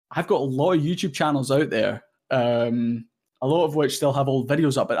I've got a lot of YouTube channels out there, a lot of which still have old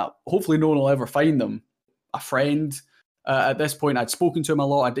videos up, but hopefully no one will ever find them. A friend, at this point, I'd spoken to him a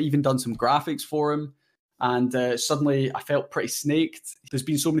lot. I'd even done some graphics for him. And suddenly I felt pretty snaked. There's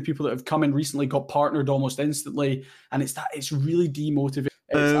been so many people that have come in recently, got partnered almost instantly. And it's really demotivating.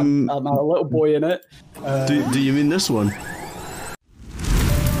 I'm a little boy in it. Do you mean this one?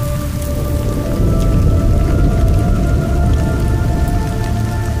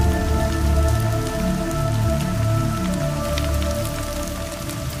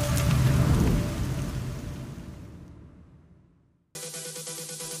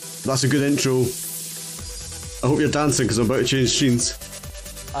 That's a good intro. I hope you're dancing because I'm about to change scenes.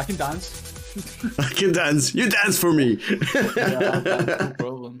 I can dance. I can dance. You dance for me. Yeah, no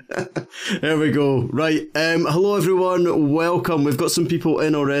problem. There we go. Right. Hello everyone. Welcome. We've got some people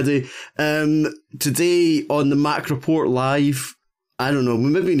in already. Today on the Mac Report Live. I don't know. We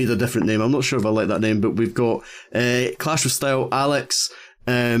maybe need a different name. I'm not sure if I like that name, but we've got Clash with Style Alex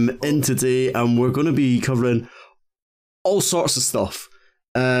in today, and we're going to be covering all sorts of stuff.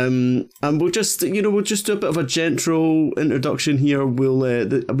 And we'll just do a bit of a gentle introduction here.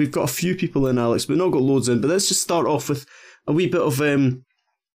 We've got a few people in, Alex, but not got loads in. But let's just start off with a wee bit of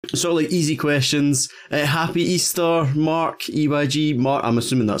sort of like easy questions. Happy Easter, Mark, EYG, Mark. I'm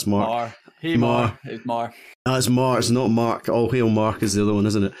assuming that's Mark. Hey, Mark. It's Mark. That's Mark. It's not Mark. All Hail Mark is the other one,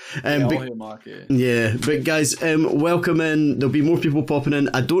 isn't it? All Hail Mark, yeah. Yeah, but guys, welcome in. There'll be more people popping in.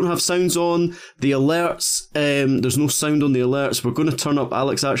 I don't have sounds on the alerts. There's no sound on the alerts. We're going to turn up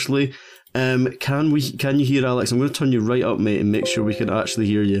Alex, actually. Can you hear Alex? I'm going to turn you right up, mate, and make sure we can actually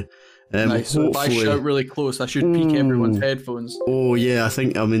hear you. Nice. So if I shout really close, I should peak everyone's headphones. Oh, yeah,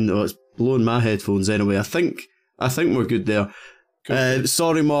 it's blowing my headphones anyway. I think we're good there.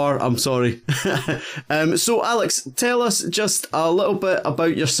 Sorry, Mar, I'm sorry. So, Alex, tell us just a little bit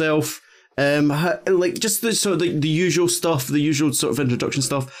about yourself. Just the usual stuff, the usual sort of introduction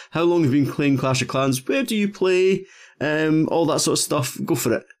stuff. How long have you been playing Clash of Clans? Where do you play? All that sort of stuff. Go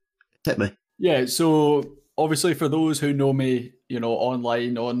for it. Hit me. Yeah, so obviously for those who know me,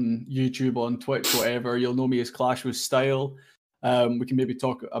 online, on YouTube, on Twitch, whatever, you'll know me as Clash with Style. We can maybe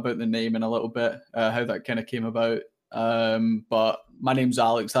talk about the name in a little bit, how that kind of came about. But my name's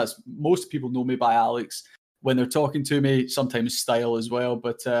Alex. Most people know me by Alex when they're talking to me, sometimes Style as well.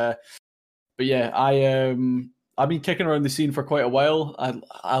 But yeah, I've been kicking around the scene for quite a while.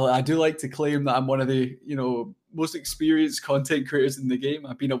 I do like to claim that I'm one of the most experienced content creators in the game.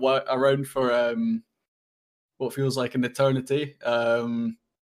 I've been around for what feels like an eternity.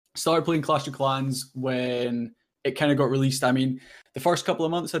 Started playing Clash of Clans when it kind of got released. I mean, the first couple of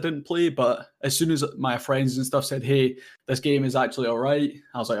months I didn't play, but as soon as my friends and stuff said, hey, this game is actually all right,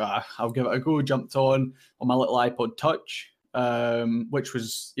 I was like, I'll give it a go. Jumped on my little iPod Touch, which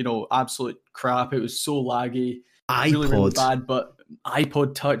was, absolute crap. It was so laggy. iPod? Really bad, but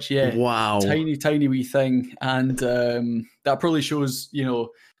iPod Touch, yeah. Wow. Tiny wee thing. And that probably shows,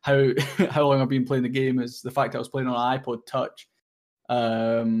 how long I've been playing the game, is the fact that I was playing on an iPod Touch.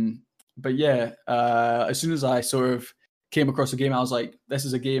 But yeah, as soon as I sort of came across the game, I was like, this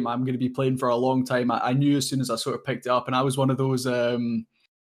is a game I'm going to be playing for a long time. I knew as soon as I sort of picked it up, and I was one of those guys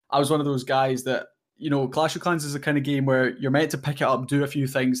that, Clash of Clans is the kind of game where you're meant to pick it up, do a few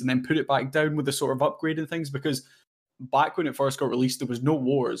things, and then put it back down with the sort of upgrading things, because back when it first got released, there was no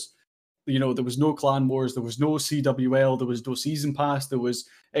wars. There was no clan wars, there was no CWL, there was no season pass, it was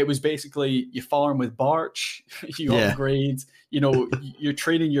basically you farm with Barch, you upgrade, you're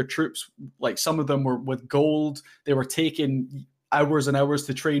training your troops, like some of them were with gold, they were taking hours and hours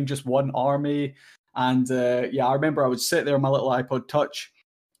to train just one army. And I remember I would sit there on my little iPod Touch,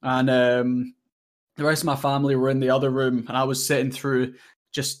 and the rest of my family were in the other room, and I was sitting through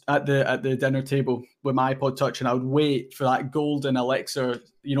just at the dinner table with my iPod Touch, and I would wait for that golden elixir,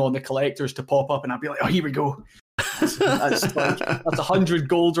 on the collectors to pop up, and I'd be like, oh, here we go. That's 100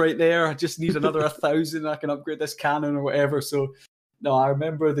 gold right there. I just need another 1,000. I can upgrade this cannon or whatever. So, no, I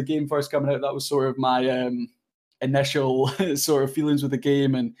remember the game first coming out. That was sort of my initial sort of feelings with the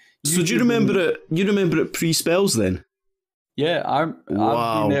game. And so, do you remember it? You remember it pre-spells then? Yeah, I've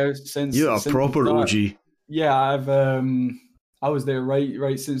been there since. You're a proper OG. Yeah, I was there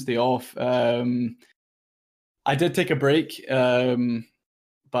right since the off. I did take a break,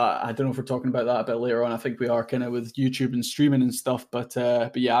 but I don't know if we're talking about that a bit later on. I think we are, kind of with YouTube and streaming and stuff. But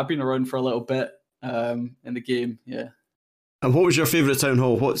yeah, I've been around for a little bit in the game. Yeah. And what was your favourite town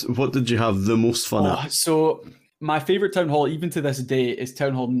hall? What did you have the most fun at? So my favourite town hall, even to this day, is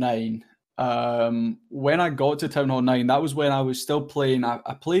Town Hall 9. When I got to Town Hall 9, that was when I was still playing.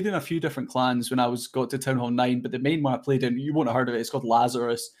 I played in a few different clans when I got to Town Hall 9, but the main one I played in, you won't have heard of it, it's called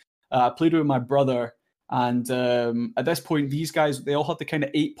Lazarus. I played with my brother, and at this point, these guys, they all had the kind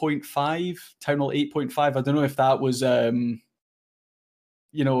of 8.5, Town Hall 8.5. I don't know if that was,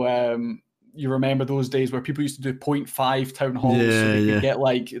 you remember those days where people used to do 0.5 Town Halls, so they could get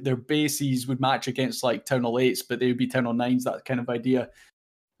like their bases would match against like Town Hall 8s, but they would be Town Hall 9s, that kind of idea.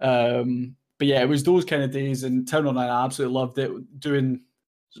 But yeah, it was those kind of days, and Town Hall 9, I absolutely loved it. Doing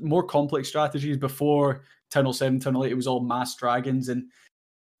more complex strategies before Town Hall 7, Town Hall 8, it was all mass dragons, and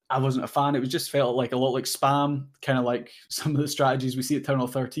I wasn't a fan. It was just felt like a lot like spam, kind of like some of the strategies we see at Town Hall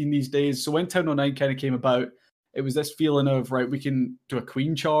 13 these days. So when Town Hall 9 kind of came about, it was this feeling of, right, we can do a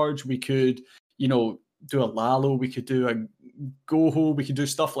queen charge, we could, do a Lalo, we could do a Goho, we could do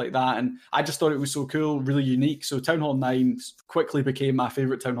stuff like that. And I just thought it was so cool, really unique. So Town Hall 9 quickly became my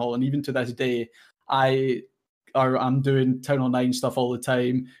favorite Town Hall. And even to this day, I'm doing Town Hall 9 stuff all the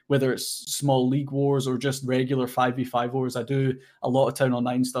time, whether it's small league wars or just regular 5v5 wars. I do a lot of Town Hall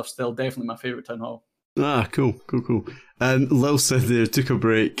 9 stuff still. Definitely my favorite Town Hall. Ah, cool. Lil said there, took a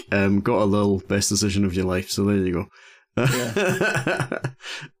break, got a little best decision of your life, so there you go. Yeah.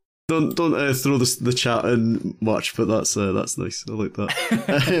 Don't throw the chat in much, but that's nice. I like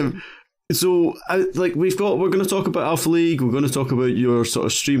that. So, we're going to talk about Alpha League. We're going to talk about your sort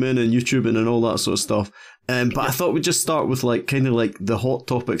of streaming and YouTubing and all that sort of stuff. But I thought we'd just start with kind of the hot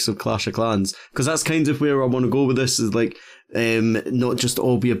topics of Clash of Clans, because that's kind of where I want to go with this. Is not just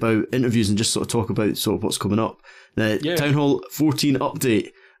all be about interviews and just sort of talk about sort of what's coming up. Town Hall 14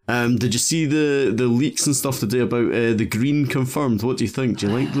 update. Did you see the leaks and stuff today about the green confirmed? What do you think? Do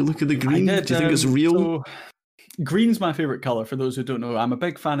you like the look of the green? Do you think it's real? So, green's my favorite color. For those who don't know, I'm a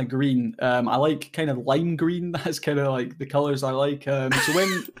big fan of green. I like kind of lime green. That's kind of like the colors I like. So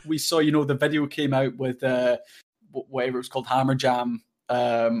when we saw, the video came out with whatever it was called, Hammer Jam,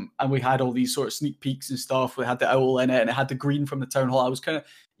 and we had all these sort of sneak peeks and stuff. We had the owl in it, and it had the green from the Town Hall. I was kind of,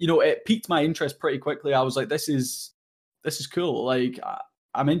 it piqued my interest pretty quickly. I was like, this is cool. Like,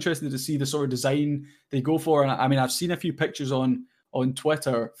 I'm interested to see the sort of design they go for. And I mean, I've seen a few pictures on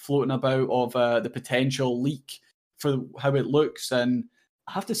Twitter floating about of the potential leak for how it looks, and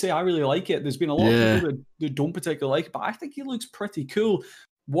I have to say I really like it. There's been a lot of people that don't particularly like it, but I think it looks pretty cool.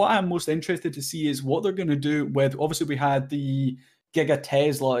 What I'm most interested to see is what they're going to do with, obviously we had the Giga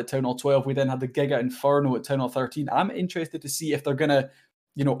Tesla at Town Hall 12, we then had the Giga Inferno at Town Hall 13. I'm interested to see if they're going to,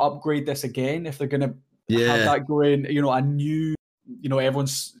 upgrade this again, if they're going to have that going, a new,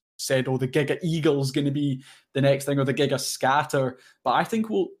 everyone's said, the Giga Eagle is going to be the next thing, or the Giga Scatter. But I think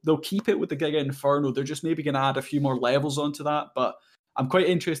they'll keep it with the Giga Inferno. They're just maybe going to add a few more levels onto that. But I'm quite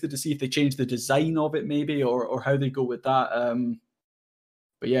interested to see if they change the design of it maybe, or how they go with that.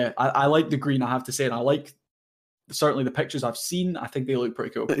 But yeah, I like the green, I have to say, and I like certainly the pictures I've seen. I think they look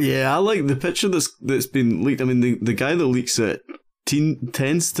pretty cool. Yeah, I like the picture that's been leaked. I mean, the guy that leaks it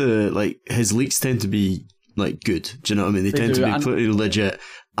tends to, his leaks tend to be good. Do you know what I mean? They tend to be pretty legit,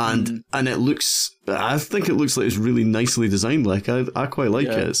 and it looks. I think it looks like it's really nicely designed. I quite like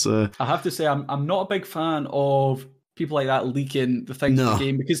it. So I have to say, I'm not a big fan of people like that leaking the things in the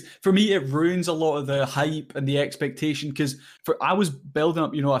game, because for me it ruins a lot of the hype and the expectation. Because I was building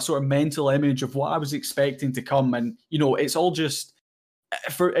up, a sort of mental image of what I was expecting to come, and it's all just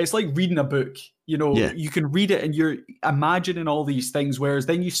it's like reading a book. You can read it and you're imagining all these things, whereas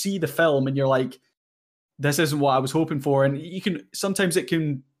then you see the film and you're like, this isn't what I was hoping for. And sometimes it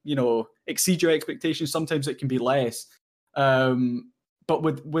can, exceed your expectations. Sometimes it can be less. But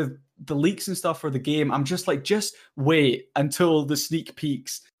with the leaks and stuff for the game, I'm just like, just wait until the sneak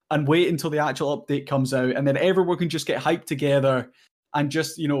peeks and wait until the actual update comes out. And then everyone can just get hyped together and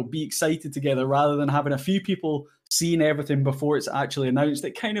just, be excited together, rather than having a few people seeing everything before it's actually announced.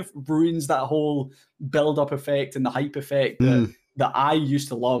 It kind of ruins that whole build-up effect and the hype effect that I used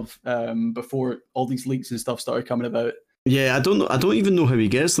to love before all these leaks and stuff started coming about. Yeah, I don't even know how he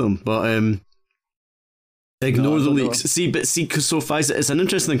gets them, but ignore the leaks. Know. See, because so Faiz, it's an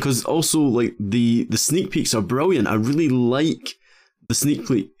interesting thing, because also the sneak peeks are brilliant. I really like the sneak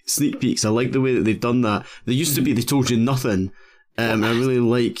peeks. I like the way that they've done that. They used to be they told you nothing. I really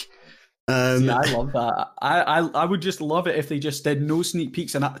like. See, I love that. I would just love it if they just did no sneak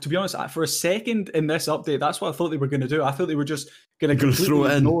peeks. And to be honest, for a second in this update, that's what I thought they were going to do. I thought they were just going to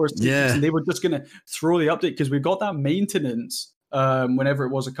completely ignore sneak peeks, and they were just going to throw the update, because we got that maintenance whenever it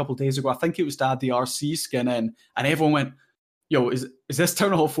was a couple of days ago. I think it was to add the RC skin in, and everyone went, yo, is this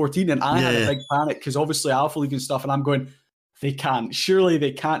Town Hall 14? And I had a big panic, because obviously Alpha League and stuff, and I'm going, surely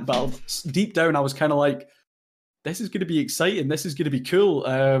they can't. But deep down I was kind of like, this is going to be exciting, this is going to be cool.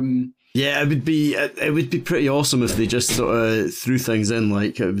 Yeah, it would be pretty awesome if they just sort of threw things in.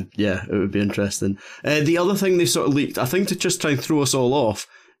 Like, it would be interesting. The other thing they sort of leaked, I think, to just try and throw us all off,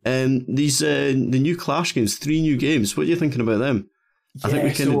 the new Clash games, 3 new games. What are you thinking about them? I think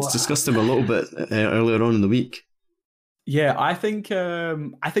we kind of discussed them a little bit earlier on in the week. Yeah, I think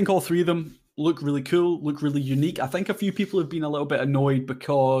all 3 of them look really cool, look really unique. I think a few people have been a little bit annoyed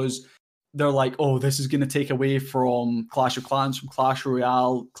because they're like, oh, this is going to take away from Clash of Clans, from Clash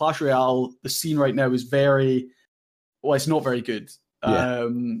Royale. Clash Royale, the scene right now is it's not very good. Yeah.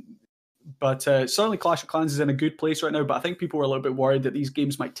 But certainly Clash of Clans is in a good place right now, but I think people were a little bit worried that these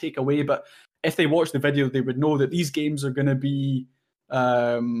games might take away. But if they watch the video, they would know that these games are going to be...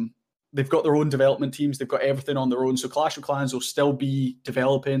 they've got their own development teams. They've got everything on their own. So Clash of Clans will still be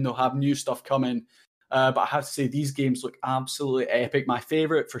developing. They'll have new stuff coming. But I have to say, these games look absolutely epic. My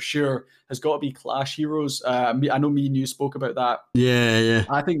favorite, for sure, has got to be Clash Heroes. I know me and you spoke about that. Yeah.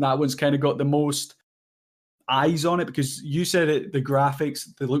 I think that one's kind of got the most eyes on it because you said it. The graphics,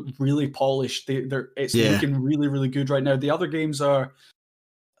 they look really polished. It's looking really, really good right now. The other games are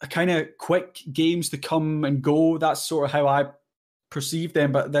kind of quick games to come and go. That's sort of how I perceive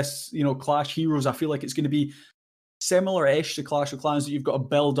them. But this, Clash Heroes, I feel like it's going to be similar-ish to Clash of Clans, that you've got to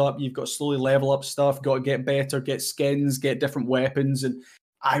build up, you've got to slowly level up stuff, got to get better, get skins, get different weapons, and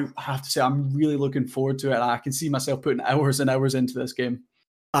I have to say I'm really looking forward to it. I can see myself putting hours and hours into this game.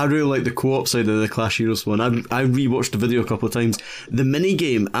 I really like the co-op side of the Clash Heroes one. I rewatched the video a couple of times. The mini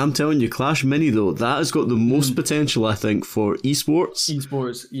game, I'm telling you, Clash Mini though, that has got the most potential, I think, for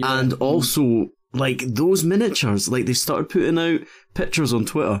esports. Yeah. And also, like, those miniatures, like, they started putting out pictures on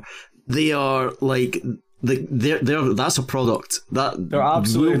Twitter. They are like... that's a product that they're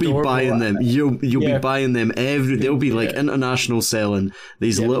absolutely we'll be buying them. You'll be buying them they'll be like international selling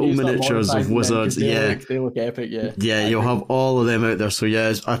these little miniatures of wizards. They look epic. Yeah, you'll have all of them out there. So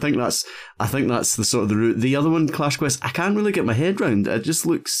yeah, I think that's the sort of the route. The other one, Clash Quest, I can't really get my head round. It just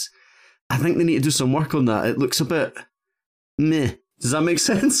looks. I think they need to do some work on that. It looks a bit meh. Does that make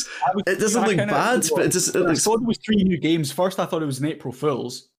sense? It doesn't look bad, but it just. I thought it was 3 new games. First, I thought it was an April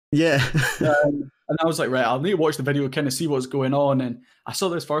Fool's. Yeah. And I was like, right, I'll need to watch the video, kind of see what's going on. And I saw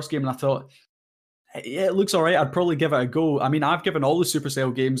this first game and I thought, yeah, it looks all right. I'd probably give it a go. I mean, I've given all the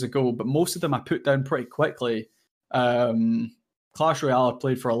Supercell games a go, but most of them I put down pretty quickly. Clash Royale I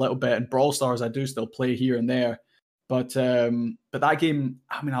played for a little bit, and Brawl Stars I do still play here and there. But that game,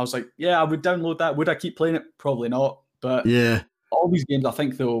 I mean, I was like, yeah, I would download that. Would I keep playing it? Probably not. But yeah, all these games, I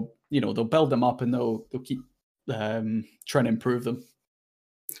think they'll build them up and they'll keep trying to improve them.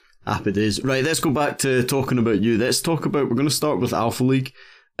 Happy days. Right, let's go back to talking about you. We're going to start with Alpha League.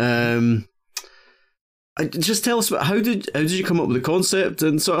 Just tell us about how did you come up with the concept,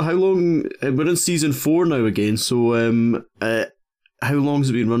 and sort of how long, we're in season 4 now again, so how long has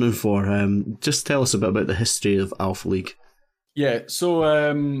it been running for? Just tell us a bit about the history of Alpha League. Yeah, so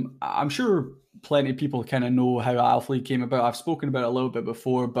I'm sure plenty of people kind of know how Alpha League came about. I've spoken about it a little bit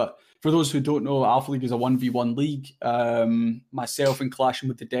before, but for those who don't know, Alpha League is a 1v1 league. Myself and Clashing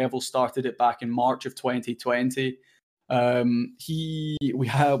with the Devil started it back in March of 2020. We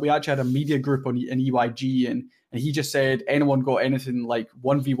actually had a media group in EYG, and he just said, anyone got anything like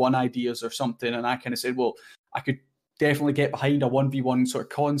 1v1 ideas or something? And I kind of said, well, I could definitely get behind a 1v1 sort of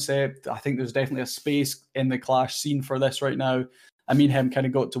concept. I think there's definitely a space in the Clash scene for this right now. I mean, him kind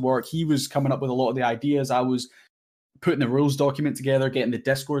of got to work. He was coming up with a lot of the ideas. I was putting the rules document together, getting the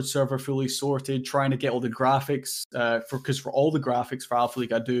Discord server fully sorted, trying to get all the graphics, because for all the graphics for Alpha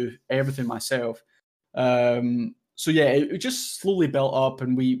League, I do everything myself. So yeah, it just slowly built up,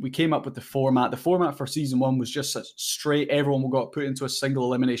 and we came up with the format. The format for season 1 was just straight. Everyone got put into a single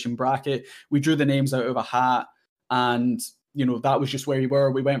elimination bracket. We drew the names out of a hat, and that was just where we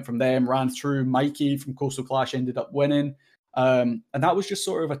were. We went from them, ran through. Mikey from Coastal Clash ended up winning, and that was just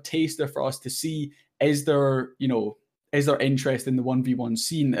sort of a taster for us to see, is there interest in the 1v1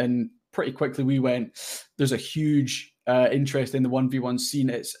 scene? And pretty quickly we went, there's a huge interest in the 1v1 scene.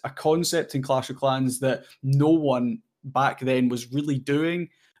 It's a concept in Clash of Clans that no one back then was really doing.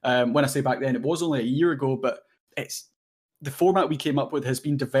 When I say back then, it was only a year ago, but it's the format we came up with has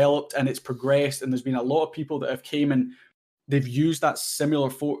been developed and it's progressed, and there's been a lot of people that have came and they've used that similar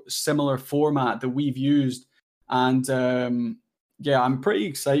format that we've used. And yeah, I'm pretty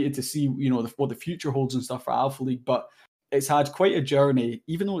excited to see what the future holds and stuff for Alpha League, but it's had quite a journey,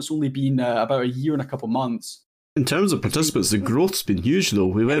 even though it's only been about a year and a couple months. In terms of participants, the growth's been huge though.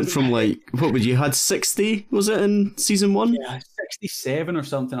 We went from you had 60, was it, in season 1? Yeah, 67 or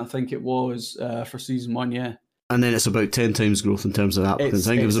something, I think it was, for season 1, yeah. And then it's about 10 times growth in terms of applicants.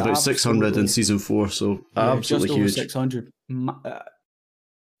 I think it was about 600 in season 4, so absolutely just over huge. 600.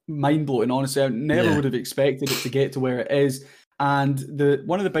 mind-blowing, honestly. I never would have expected it to get to where it is. And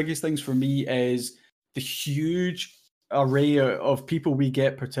one of the biggest things for me is the huge array of people we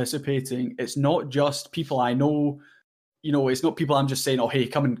get participating. It's not just people I know, it's not people I'm just saying, oh, hey,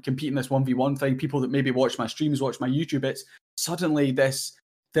 come and compete in this 1v1 thing. People that maybe watch my streams, watch my YouTube. It's suddenly this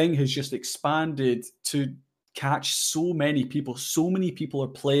thing has just expanded to catch so many people. So many people are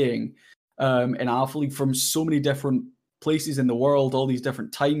playing in Alpha League from so many different places in the world, all these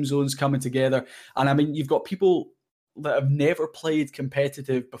different time zones coming together. And I mean, you've got people that have never played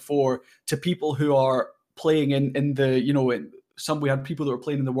competitive before to people who are playing in the, we had people that were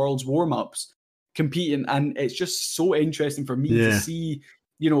playing in the world's warm-ups competing. And it's just so interesting for me to see,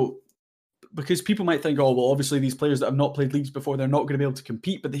 because people might think, oh, well, obviously these players that have not played leagues before, they're not going to be able to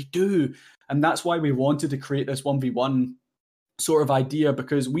compete, but they do. And that's why we wanted to create this 1v1 sort of idea,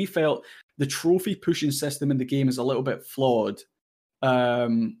 because we felt the trophy pushing system in the game is a little bit flawed.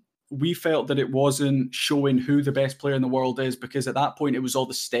 We felt that it wasn't showing who the best player in the world is, because at that point it was all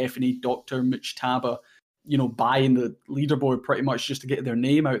the Stephanie, Dr. Muchtaba, buying the leaderboard pretty much just to get their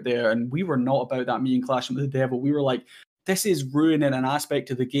name out there. And we were not about that, me and Clashing with the Devil. We were like, this is ruining an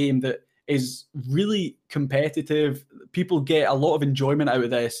aspect of the game that is really competitive. People get a lot of enjoyment out of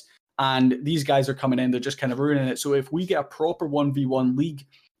this, and these guys are coming in, they're just kind of ruining it. So if we get a proper 1v1 league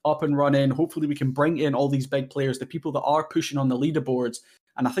up and running, hopefully we can bring in all these big players, the people that are pushing on the leaderboards.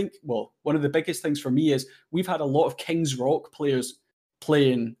 And I think, well, one of the biggest things for me is we've had a lot of King's Rock players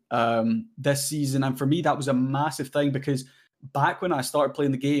playing this season. And for me, that was a massive thing, because back when I started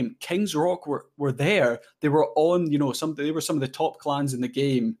playing the game, King's Rock were there. They were on, they were some of the top clans in the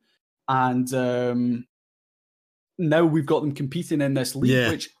game. And now we've got them competing in this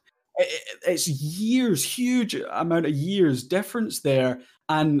league, which it's years, huge amount of years difference there.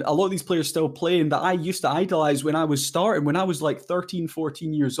 And a lot of these players still playing that I used to idolize when I was starting, when I was like 13,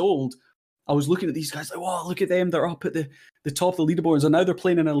 14 years old. I was looking at these guys like, wow, look at them. They're up at the top of the leaderboards, and now they're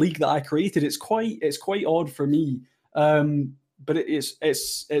playing in a league that I created. It's quite odd for me. But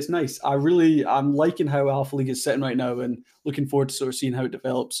it's nice. I'm liking how Alpha League is sitting right now, and looking forward to sort of seeing how it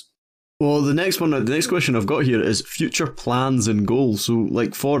develops. Well, the next question I've got here is future plans and goals. So,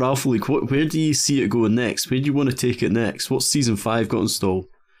 like, for Alpha League, where do you see it going next? Where do you want to take it next? What's Season 5 got in store?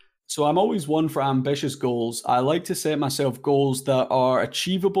 So I'm always one for ambitious goals. I like to set myself goals that are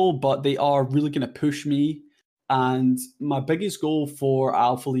achievable, but they are really going to push me. And my biggest goal for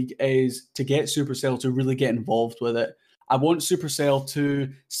Alpha League is to get Supercell to really get involved with it. I want Supercell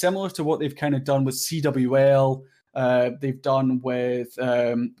to, similar to what they've kind of done with CWL, they've done with,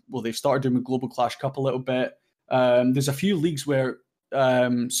 they've started doing with Global Clash Cup a little bit. There's a few leagues where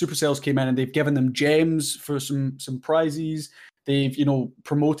Supercells came in and they've given them gems for some prizes. They've,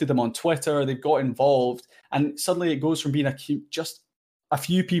 promoted them on Twitter. They've got involved, and suddenly it goes from being just a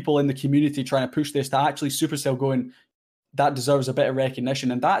few people in the community trying to push this to actually Supercell going, that deserves a bit of recognition.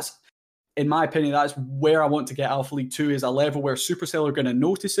 And that's, in my opinion, that's where I want to get Alpha League 2, is a level where Supercell are going to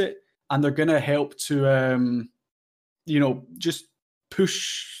notice it, and they're going to help to, just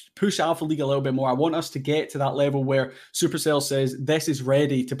push Alpha League a little bit more. I want us to get to that level where Supercell says this is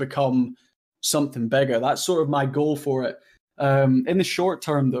ready to become something bigger. That's sort of my goal for it. In the short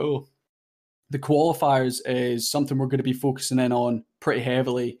term, though, the qualifiers is something we're going to be focusing in on pretty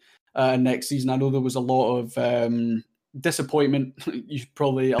heavily next season. I know there was a lot of disappointment. A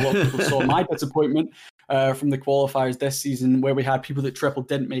lot of people saw my disappointment from the qualifiers this season, where we had people that triple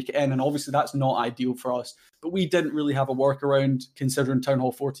didn't make it in, and obviously that's not ideal for us. But we didn't really have a workaround, considering Town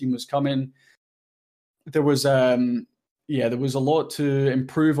Hall 14 was coming. There was there was a lot to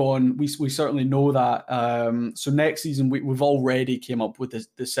improve on. We certainly know that. So next season, we've already came up with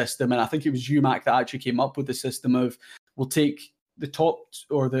the system, and I think it was UMAC that actually came up with the system of, we'll take the top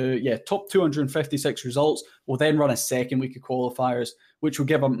 256 results. We'll then run a second week of qualifiers, which will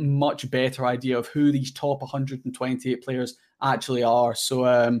give a much better idea of who these top 128 players actually are.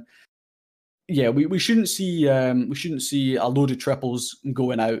 So we shouldn't see a load of triples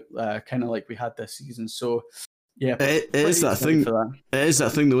going out, kind of like we had this season. So. Yeah, it is that thing. It is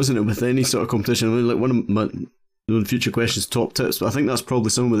that thing, though, isn't it? With any sort of competition, I mean, like one of my future questions, top tips. But I think that's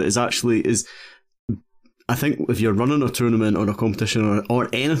probably something that is. I think if you're running a tournament or a competition or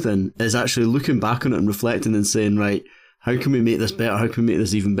anything, is actually looking back on it and reflecting and saying, right, how can we make this better? How can we make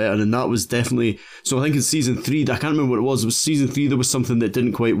this even better? And that was definitely. So I think in season 3, I can't remember what it was. It was season 3. There was something that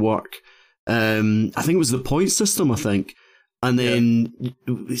didn't quite work. I think it was the point system. I think. And then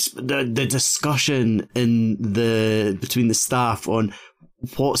the discussion between the staff on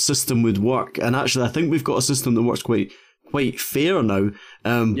what system would work. And actually, I think we've got a system that works quite quite fair now,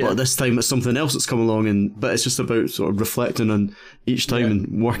 but this time it's something else that's come along, but it's just about sort of reflecting on each time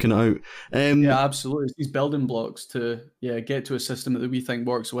and working it out. Yeah, absolutely. It's these building blocks to get to a system that we think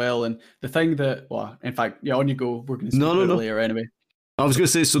works well. And the thing that, well, in fact, on you go. We're going to speak about it later anyway. I was going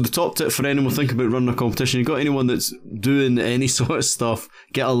to say, so the top tip for anyone thinking about running a competition, you got anyone that's doing any sort of stuff,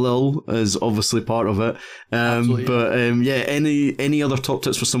 get a lil is obviously part of it. Any other top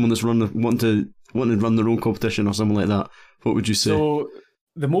tips for someone that's wanting to run their own competition or something like that? What would you say? So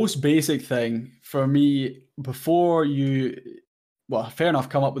the most basic thing for me, before you, well, fair enough,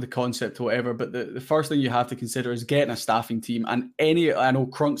 come up with the concept or whatever, but the first thing you have to consider is getting a staffing team. And I know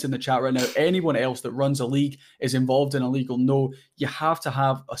Crunk's in the chat right now, anyone else that runs a league, is involved in a league will know you have to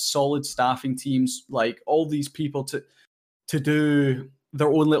have a solid staffing teams, like all these people to do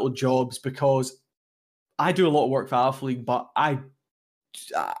their own little jobs, because I do a lot of work for Alpha League, but I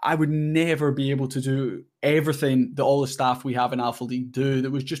would never be able to do everything that all the staff we have in Alpha League do.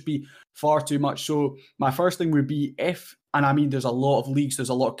 That would just be far too much. So my first thing would be and I mean, there's a lot of leagues, there's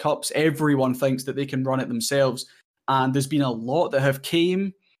a lot of cups. Everyone thinks that they can run it themselves. And there's been a lot that have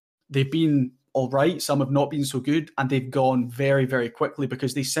came. They've been all right. Some have not been so good. And they've gone very, very quickly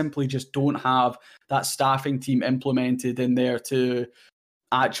because they simply just don't have that staffing team implemented in there to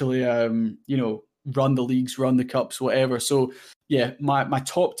actually, run the leagues, run the cups, whatever. So yeah, my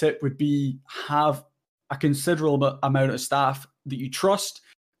top tip would be have a considerable amount of staff that you trust,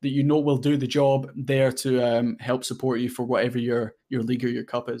 that you know will do the job there to help support you for whatever your league or your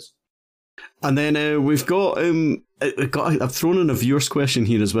cup is. And then we've got I've thrown in a viewer's question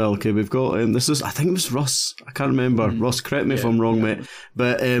here as well. Okay, we've got I think it was Russ. I can't remember. Ross, correct me if I'm wrong, mate.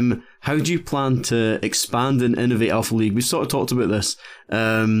 But how do you plan to expand and innovate Alpha League? We've sort of talked about this.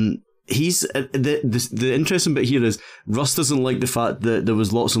 He's the interesting bit here is Russ doesn't like the fact that there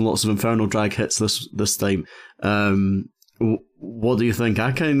was lots and lots of Infernal Drag hits this time. What do you think?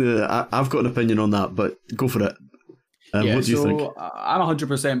 I've got an opinion on that, but go for it. What do you think? I'm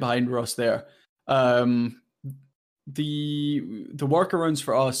 100% behind Russ there. The workarounds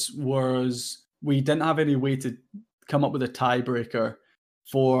for us was we didn't have any way to come up with a tiebreaker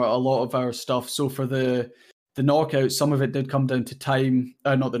for a lot of our stuff. So for the knockouts, some of it did come down to time.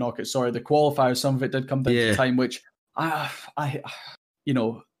 Not the knockouts, sorry, the qualifiers. Some of it did come down to time, which I'm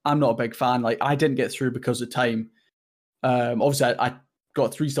not a big fan. Like, I didn't get through because of time. Obviously, I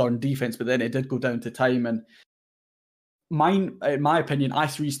got 3-star in defense, but then it did go down to time. And in my opinion, I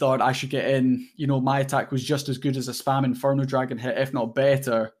 3-starred. I should get in. My attack was just as good as a spam Inferno Dragon hit, if not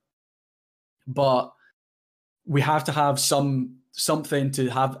better. But we have to have something to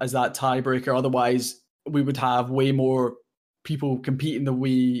have as that tiebreaker. Otherwise, we would have way more people competing than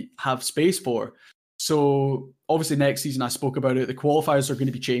we have space for. So obviously next season, I spoke about it, the qualifiers are going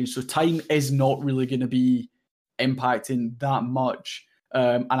to be changed. So time is not really going to be impacting that much.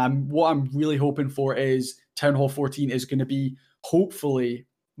 And what I'm really hoping for is Town Hall 14 is going to be hopefully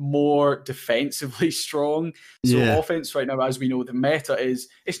more defensively strong. So offense right now, as we know, the meta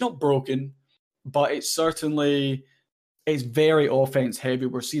it's not broken, but it's very offense heavy.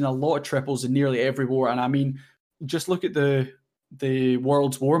 We're seeing a lot of triples in nearly every war. And I mean, just look at the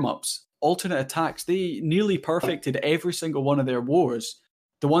world's warm-ups. Alternate attacks, they nearly perfected every single one of their wars.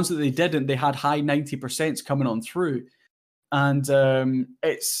 The ones that they didn't, they had high 90% coming on through. And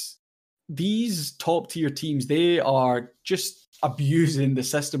it's these top-tier teams, they are just abusing the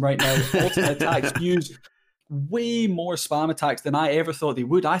system right now. Alternate attacks use way more spam attacks than I ever thought they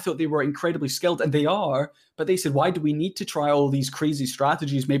would. I thought they were incredibly skilled, and they are, but they said, why do we need to try all these crazy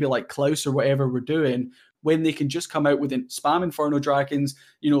strategies, maybe like Klaus or whatever we're doing, when they can just come out with spam Inferno Dragons,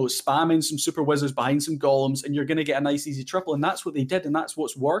 spamming some Super Wizards behind some Golems, and you're going to get a nice easy triple. And that's what they did, and that's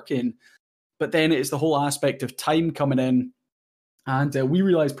what's working. But then it's the whole aspect of time coming in. And we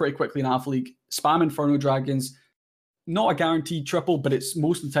realized pretty quickly in Alpha League, spam Inferno Dragons, not a guaranteed triple, but it's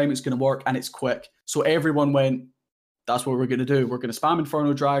most of the time it's going to work, and it's quick. So everyone went, that's what we're going to do. We're going to spam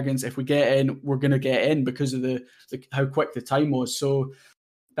Inferno Dragons. If we get in, we're going to get in because of how quick the time was. So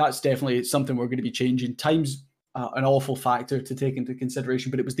that's definitely something we're going to be changing. Time's an awful factor to take into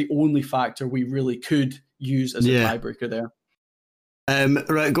consideration, but it was the only factor we really could use as a tiebreaker there.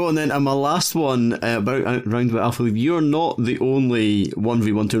 Right, go on then. And my last one round about Alpha League. You're not the only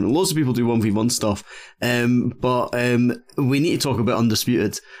 1v1 tournament. Lots of people do 1v1 stuff. But we need to talk about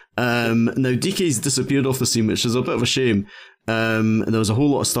Undisputed. Now, DK's disappeared off the scene, which is a bit of a shame. And there was a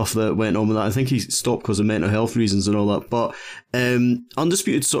whole lot of stuff that went on with that. I think he stopped because of mental health reasons and all that. But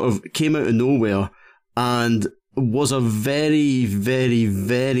Undisputed sort of came out of nowhere and was a very, very,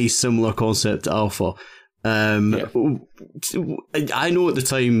 very similar concept to Alpha. Yeah. I know at the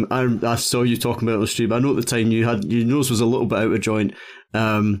time, I saw you talking about it on the stream, I know at the time your nose was a little bit out of joint.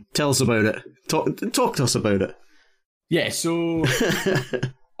 Tell us about it. Talk to us about it. Yeah, so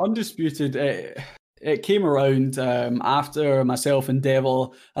Undisputed, it came around after myself and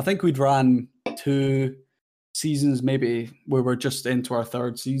Devil. I think we'd ran 2 seasons, maybe, where we're just into our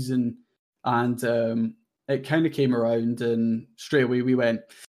 3rd season. And it kind of came around, and straight away we went,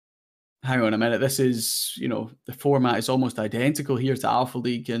 hang on a minute, this is, the format is almost identical here to Alpha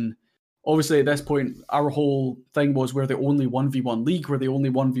League. And obviously at this point, our whole thing was we're the only 1v1 league, we're the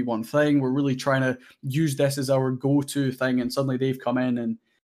only 1v1 thing. We're really trying to use this as our go-to thing. And suddenly they've come in, and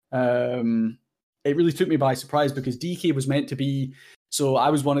it really took me by surprise, because DK was meant to be, so I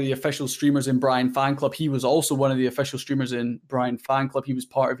was one of the official streamers in Brian Fan Club. He was also one of the official streamers in Brian Fan Club. He was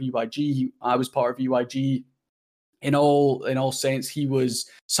part of UIG. I was part of UIG. In all sense, he was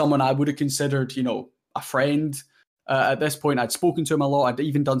someone I would have considered, a friend. At this point, I'd spoken to him a lot. I'd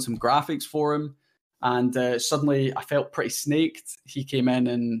even done some graphics for him. And suddenly I felt pretty snaked. He came in,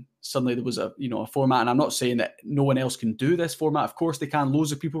 and suddenly there was a format. And I'm not saying that no one else can do this format. Of course they can.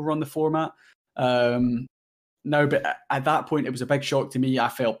 Loads of people run the format. Now, but at that point, it was a big shock to me. I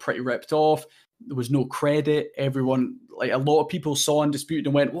felt pretty ripped off. There was no credit. Everyone, a lot of people saw Undisputed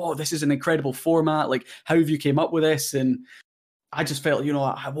and went, whoa, this is an incredible format. Like, how have you came up with this? And I just felt,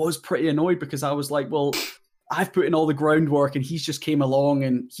 I was pretty annoyed, because I was like, well, I've put in all the groundwork, and he's just came along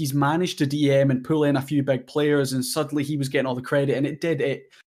and he's managed to DM and pull in a few big players, and suddenly he was getting all the credit. And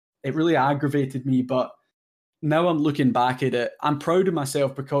it really aggravated me. But now I'm looking back at it, I'm proud of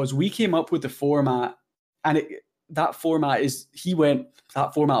myself, because we came up with the format, and that format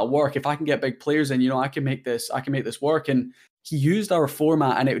will work. If I can get big players in, I can make this work. And he used our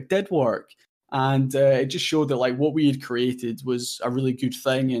format, and it did work. And it just showed that what we had created was a really good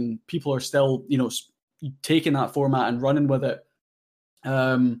thing, and people are still, taking that format and running with it.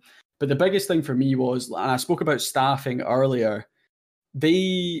 But the biggest thing for me was, and I spoke about staffing earlier,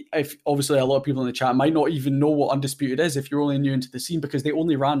 obviously a lot of people in the chat might not even know what Undisputed is if you're only new into the scene, because they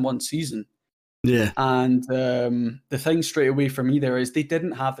only ran 1 season. Yeah. And the thing straight away for me there is they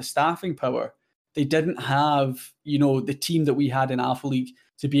didn't have the staffing power. They didn't have, the team that we had in Alpha League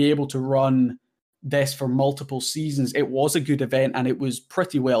to be able to run this for multiple seasons. It was a good event, and it was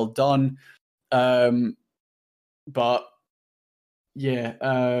pretty well done. But yeah,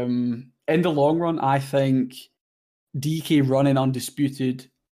 in the long run, I think DK running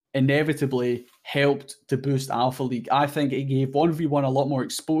Undisputed inevitably helped to boost Alpha League. I think it gave 1v1 a lot more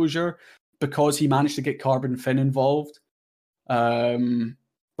exposure, because he managed to get Carbon Finn involved.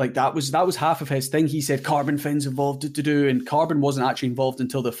 That was half of his thing. He said Carbon Finn's involved and Carbon wasn't actually involved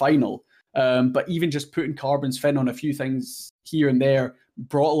until the final. But even just putting Carbon's Finn on a few things here and there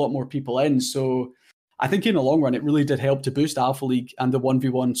brought a lot more people in. So I think in the long run, it really did help to boost Alpha League and the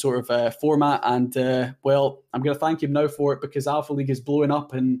 1v1 sort of format. And I'm going to thank him now for it, because Alpha League is blowing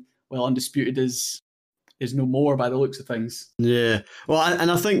up, and Undisputed is no more by the looks of things. Yeah. Well,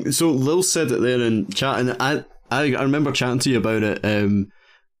 and I think, so Lil said it there in chat, and I remember chatting to you about it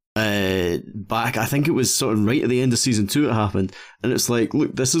back, I think it was sort of right at the end of season 2 it happened, and it's like,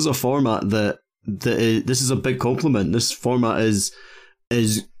 look, this is a format that this is a big compliment. This format is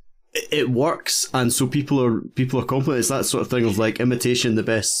it works, and so people are complimenting. It's that sort of thing of imitation the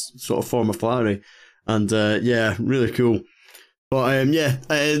best sort of form of flattery, and yeah, really cool. But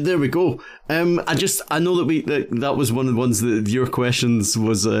there we go. I know that was one of the ones that your questions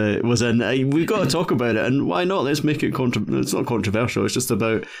was in. We've got to talk about it, and why not? Let's make it it's not controversial. It's just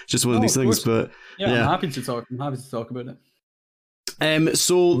one of these things. But yeah, I'm happy to talk. About it.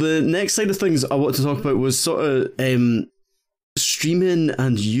 So the next side of things I want to talk about was sort of streaming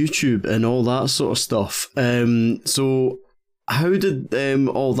and YouTube and all that sort of stuff. So how did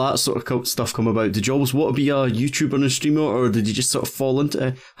all that sort of stuff come about? Did you always want to be a YouTuber and a streamer, or did you just sort of fall into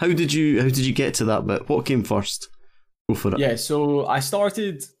it? How did you get to that bit? What came first? Go for it. Yeah, so I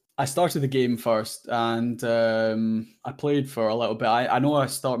started the game first, and I played for a little bit. I know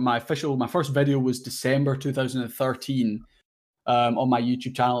my first video was December 2013 on my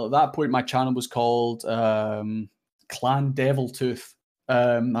YouTube channel. At that point, my channel was called Clan Deviltooth.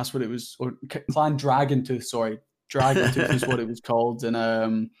 That's what it was, or Clan Dragontooth. Sorry. Dragontooth is what it was called,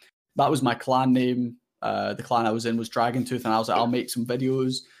 and that was my clan name. The clan I was in was Dragontooth, and I was like, I'll make some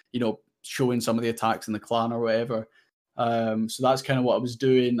videos, showing some of the attacks in the clan or whatever. So that's kind of what I was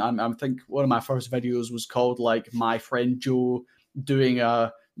doing. I think one of my first videos was called My Friend Joe Doing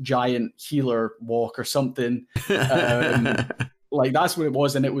a Giant Healer Walk or something. Like that's what it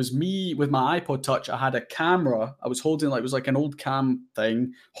was, and it was me with my iPod Touch. I had a camera. I was holding like it was like an old cam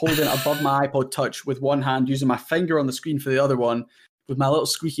thing, holding it above my iPod Touch with one hand, using my finger on the screen for the other one, with my little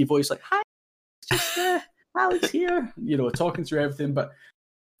squeaky voice, like "Hi, it's just Alex here," you know, talking through everything. But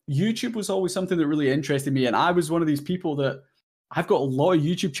YouTube was always something that really interested me, and I was one of these people that I've got a lot of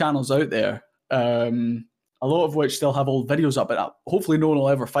YouTube channels out there, a lot of which still have old videos up, but hopefully no one will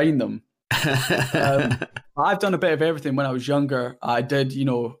ever find them. I've done a bit of everything when I was younger. I did, you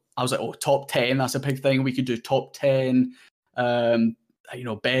know, I was like, oh, top 10, that's a big thing. We could do top 10, you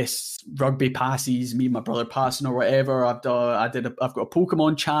know, best rugby passes, me and my brother passing or whatever. I've got a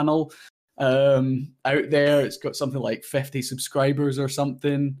Pokemon channel out there. It's got something like 50 subscribers or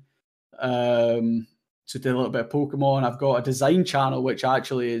something. So did a little bit of Pokemon. I've got a design channel, which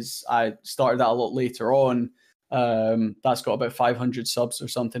actually I started that a lot later on. That's got about 500 subs or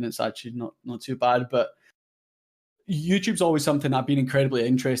something. It's actually not too bad, but YouTube's always something I've been incredibly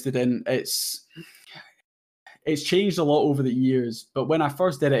interested in. It's changed a lot over the years, but when I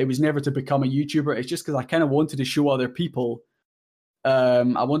first did it, it was never to become a YouTuber. It's just because I kind of wanted to show other people. I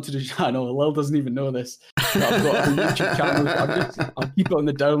know Lil doesn't even know this, but I've got a YouTube channel. I'll keep it on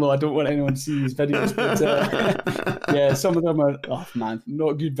the down low. I don't want anyone to see these videos, but yeah, some of them are, oh man,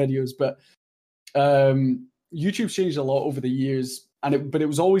 not good videos, but YouTube's changed a lot over the years, but it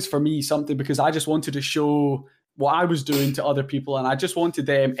was always for me something because I just wanted to show what I was doing to other people, and I just wanted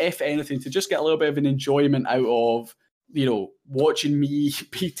them, if anything, to just get a little bit of an enjoyment out of, you know, watching me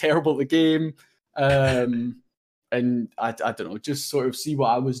be terrible at the game, and I don't know, just sort of see what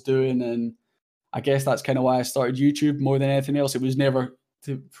I was doing, and I guess that's kind of why I started YouTube more than anything else. It was never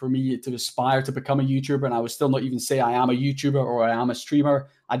for me to aspire to become a YouTuber, and I would still not even say I am a YouTuber or I am a streamer.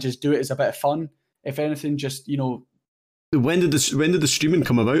 I just do it as a bit of fun. If anything, just, you know. When did the streaming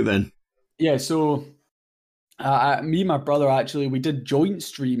come about then? Yeah, so me and my brother, actually, we did joint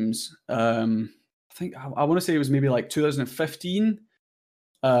streams. I think I want to say it was maybe like 2015,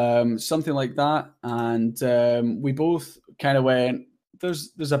 something like that. And we both kind of went,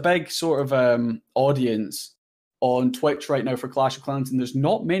 there's a big sort of audience on Twitch right now for Clash of Clans, and there's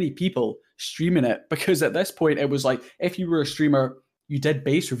not many people streaming it, because at this point it was like, if you were a streamer, you did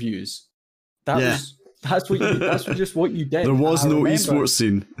base reviews. That's just what you did. There was no esports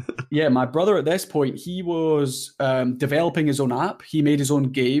scene. Yeah, my brother at this point, he was developing his own app. He made his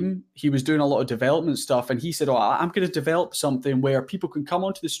own game. He was doing a lot of development stuff, and he said, "Oh, I'm going to develop something where people can come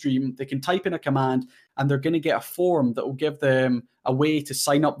onto the stream, they can type in a command, and they're going to get a form that will give them a way to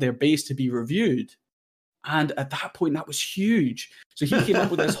sign up their base to be reviewed." And at that point, that was huge. So he came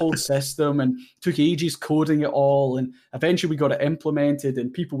up with this whole system and took ages coding it all. And eventually we got it implemented,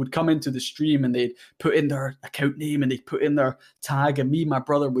 and people would come into the stream and they'd put in their account name and they'd put in their tag. And me and my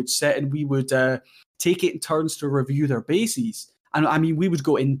brother would sit and we would take it in turns to review their bases. And I mean, we would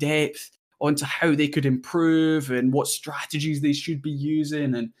go in depth onto how they could improve and what strategies they should be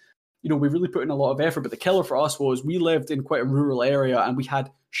using. And, you know, we really put in a lot of effort. But the killer for us was we lived in quite a rural area and we had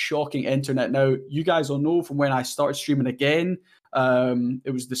shocking internet. Now, you guys will know from when I started streaming again,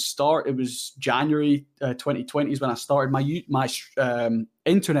 it was January 2020 is when I started. My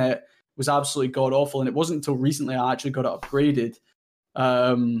internet was absolutely god awful, and it wasn't until recently I actually got it upgraded.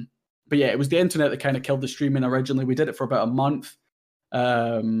 But yeah, it was the internet that kind of killed the streaming originally. We did it for about a month.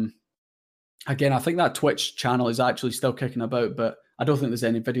 Again, I think that Twitch channel is actually still kicking about, but I don't think there's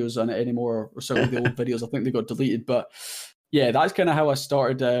any videos on it anymore, or certainly the old videos. I think they got deleted. But yeah, that's kind of how I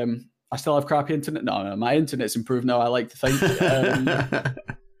started. I still have crappy internet. No, my internet's improved now, I like to think.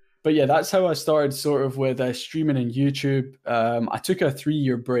 But yeah, that's how I started sort of with streaming and YouTube. I took a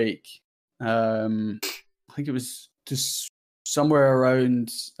 3-year break. I think it was just somewhere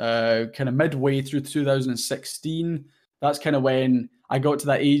around kind of midway through 2016. That's kind of when I got to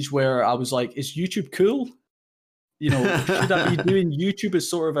that age where I was like, is YouTube cool? You know, should I be doing YouTube as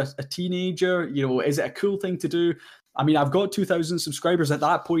sort of a teenager? You know, is it a cool thing to do? I mean, I've got 2,000 subscribers. At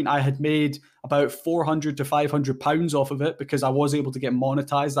that point, I had made about £400 to £500 off of it because I was able to get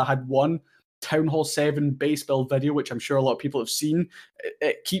monetized. I had one Town Hall 7 base build video, which I'm sure a lot of people have seen.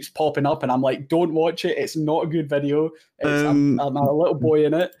 It keeps popping up, and I'm like, don't watch it. It's not a good video. I'm a little boy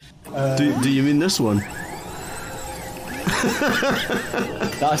in it. Do you mean this one?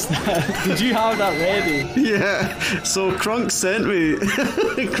 Did you have that ready? Yeah. So Crunk sent me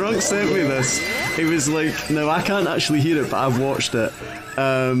this. He was like, now I can't actually hear it, but I've watched it.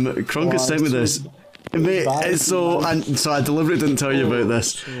 Crunk has sent me this. Mate, so I deliberately didn't tell you about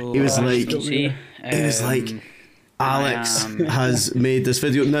this. He was like, Alex has made this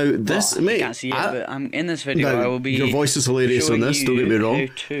video. Now, this, mate, you can't see it, but I'm in this video. I will be. Your voice is hilarious on this. Don't get me wrong.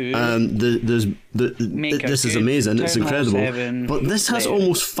 This is amazing. It's incredible. But this has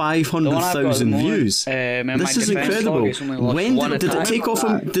almost 500,000 views. This is incredible. When did it take off?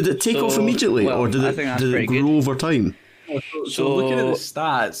 Did it take off immediately, or did it grow over time? So looking at the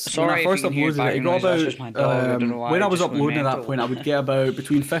stats, when I first uploaded it, it got about, when I was uploading at that point, I would get about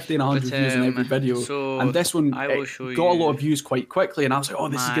between 50 and 100 views in every video, and this one got a lot of views quite quickly, and I was like, oh,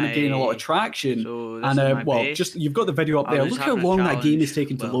 this is going to gain a lot of traction. And well, just you've got the video up there. Look how long that game is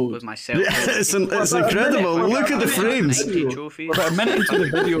taking to load. It's incredible. Look at the frames. About a minute into the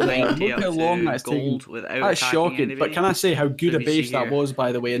video, look how long that's taking. That's shocking. But can I say how good a base that was,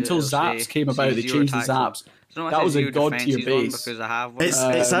 by the way? Until Zaps came about, they changed the Zaps. That was a god tier base.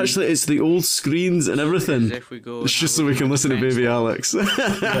 It's actually, it's the old screens and everything. It's just so we can listen to Baby Alex. Yeah,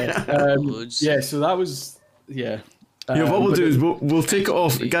 so that was, yeah. Yeah, what we'll do is we'll take it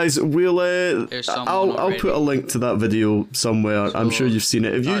off, guys. We'll I'll put a link to that video somewhere. I'm sure you've seen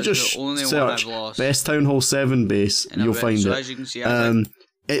it. If you just search Best Town Hall 7 base, you'll find it.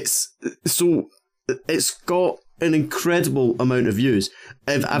 It's got an incredible amount of views.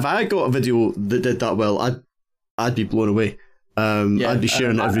 If I got a video that did that well, I'd be blown away. I'd be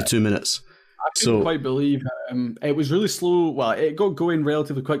sharing it every 2 minutes. I couldn't quite believe it was really slow. Well, it got going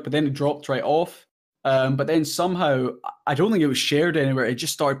relatively quick, but then it dropped right off. But then somehow, I don't think it was shared anywhere. It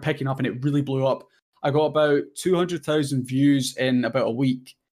just started picking up and it really blew up. I got about 200,000 views in about a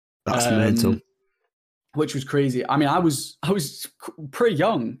week. That's mental. Which was crazy. I mean, I was pretty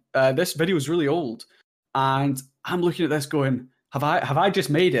young. This video was really old, and I'm looking at this going, Have I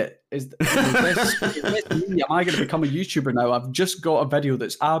just made it? Is this me? Am I going to become a YouTuber now? I've just got a video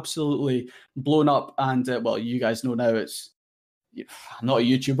that's absolutely blown up, and well, you guys know now I'm not a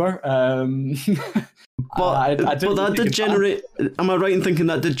YouTuber. But that did generate. Am I right in thinking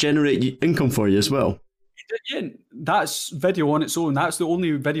that did generate income for you as well? Yeah, that's video on its own. That's the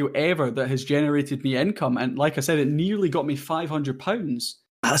only video ever that has generated me income, and like I said, it nearly got me £500.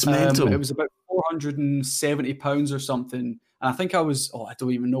 That's mental. It was about £470 or something. And I think I was, I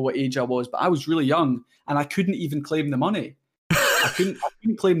don't even know what age I was, but I was really young and I couldn't even claim the money. I couldn't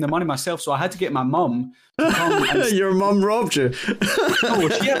claim the money myself, so I had to get my mum to come. And your mum robbed you? No,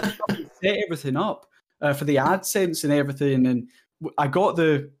 she had to come and set everything up for the AdSense and everything. And I got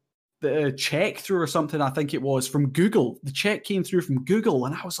the check through or something, I think it was, from Google. The check came through from Google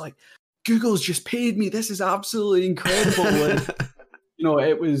and I was like, Google's just paid me. This is absolutely incredible. And,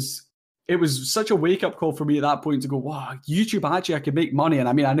 it was such a wake-up call for me at that point to go, wow, YouTube, actually, I could make money. And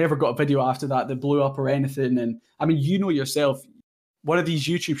I mean, I never got a video after that blew up or anything. And I mean, you know yourself, one of these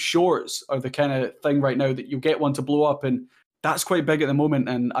YouTube shorts are the kind of thing right now that you'll get one to blow up. And that's quite big at the moment.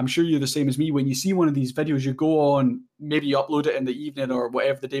 And I'm sure you're the same as me. When you see one of these videos, you go on, maybe you upload it in the evening or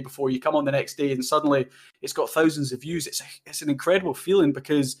whatever the day before, you come on the next day and suddenly it's got thousands of views. It's an incredible feeling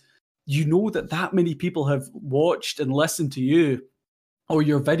because you know that many people have watched and listened to you or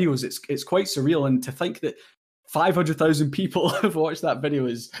your videos. It's quite surreal, and to think that 500,000 people have watched that video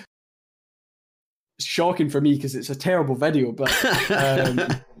is shocking for me because it's a terrible video. But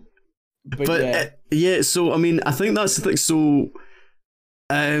yeah. So I mean, I think that's the thing. So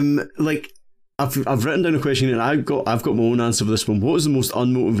like I've written down a question and I've got my own answer for this one. What is the most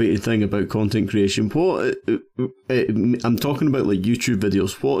unmotivated thing about content creation? I'm talking about like YouTube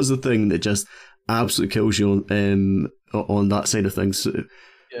videos. What is the thing that just absolutely kills you on that side of things?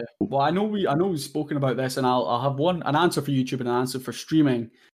 Yeah. Well, I know we've spoken about this, and I'll have an answer for YouTube and an answer for streaming.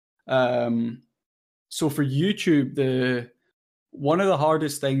 So for YouTube, one of the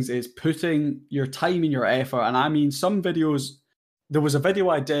hardest things is putting your time and your effort. And I mean, some videos. There was a video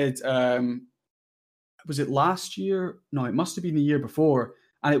I did. Was it last year? No, it must have been the year before,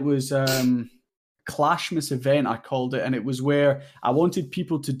 and it was Clashmas event, I called it, and it was where I wanted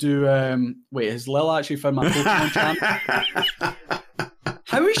people to do wait, has Lil actually found my Pokemon channel?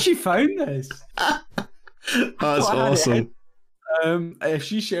 How has she found this? That's awesome. If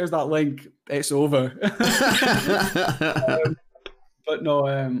she shares that link, it's over. But no,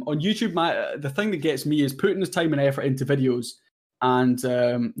 on YouTube, the thing that gets me is putting the time and effort into videos and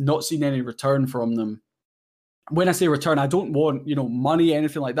not seeing any return from them. When I say return, I don't want money,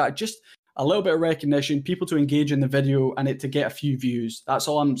 anything like that. Just a little bit of recognition, people to engage in the video, and it to get a few views. That's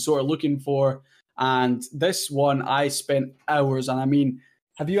all I'm sort of looking for. And this one, I spent hours. And I mean,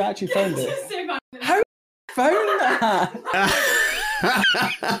 have you actually found it? How you found that?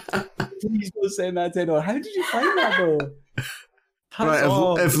 Please don't send that to anyone. How did you find that though? Right,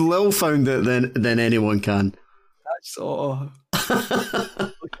 if Lil found it, then anyone can. That's all. Look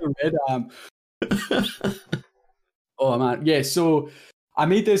at Red Arm. Oh man, yeah. So I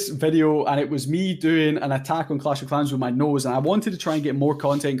made this video and it was me doing an attack on Clash of Clans with my nose, and I wanted to try and get more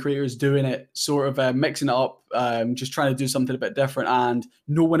content creators doing it, sort of mixing it up, just trying to do something a bit different, and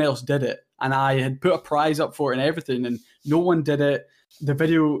no one else did it. And I had put a prize up for it and everything, and no one did it. The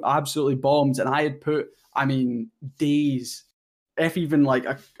video absolutely bombed, and I had put, I mean, days, if even like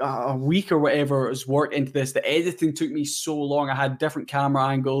a week or whatever, was work into this. The editing took me so long. I had different camera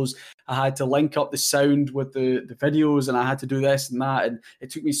angles. I had to link up the sound with the videos, and I had to do this and that. And it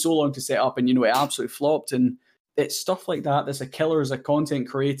took me so long to set up, and, you know, it absolutely flopped. And it's stuff like that that's a killer as a content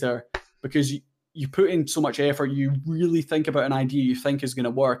creator, because you put in so much effort, you really think about an idea you think is going to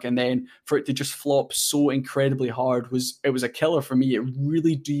work, and then for it to just flop so incredibly hard was a killer for me. It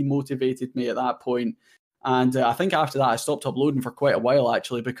really demotivated me at that point. And I think after that, I stopped uploading for quite a while,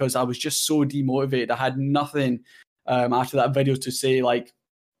 actually, because I was just so demotivated. I had nothing after that video to say, like,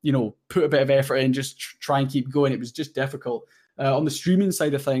 you know, put a bit of effort in, just try and keep going. It was just difficult. On the streaming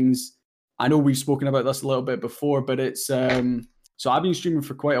side of things, I know we've spoken about this a little bit before, but it's so I've been streaming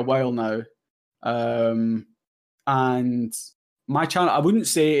for quite a while now. And my channel, I wouldn't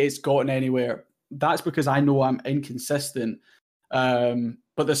say it's gotten anywhere. That's because I know I'm inconsistent.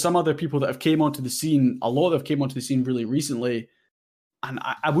 But there's some other people that have came onto the scene. A lot have came onto the scene really recently. And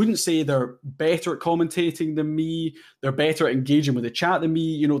I wouldn't say they're better at commentating than me. They're better at engaging with the chat than me.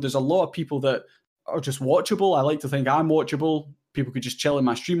 You know, there's a lot of people that are just watchable. I like to think I'm watchable. People could just chill in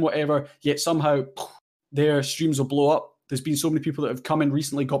my stream, whatever. Yet somehow their streams will blow up. There's been so many people that have come in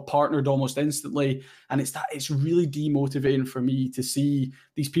recently, got partnered almost instantly. And it's really demotivating for me to see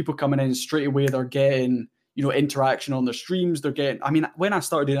these people coming in straight away. They're getting, you know, interaction on their streams. They're getting, I mean, when I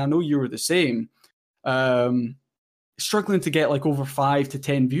started, I know you were the same, struggling to get like over 5 to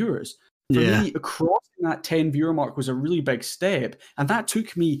 10 viewers. For me, crossing that 10 viewer mark was a really big step. And that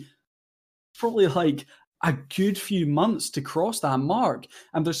took me probably like a good few months to cross that mark.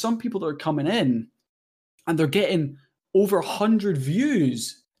 And there's some people that are coming in and they're getting over 100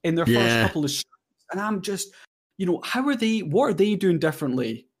 views in their first couple of streams. And I'm just, you know, what are they doing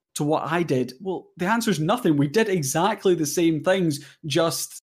differently to what I did? Well, the answer is nothing. We did exactly the same things,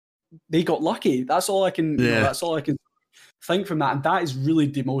 just they got lucky. That's all I can, you know, that's all I can think from that. And that is really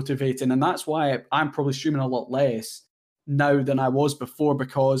demotivating. And that's why I'm probably streaming a lot less now than I was before,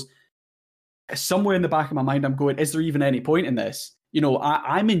 because somewhere in the back of my mind, I'm going, is there even any point in this? You know,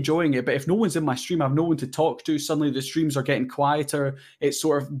 I'm enjoying it, but if no one's in my stream, I have no one to talk to. Suddenly the streams are getting quieter. It's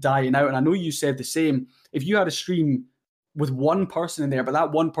sort of dying out. And I know you said the same. If you had a stream with one person in there, but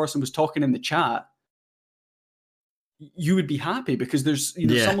that one person was talking in the chat, you would be happy because there's, you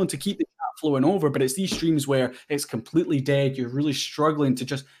know, someone to keep the chat flowing over. But it's these streams where it's completely dead. You're really struggling to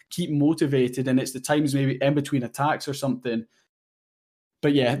just keep motivated, and it's the times maybe in between attacks or something.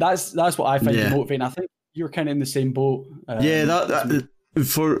 But yeah, that's what I find motivating. I think you're kind of in the same boat.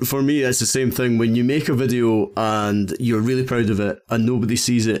 For me, it's the same thing. When you make a video and you're really proud of it and nobody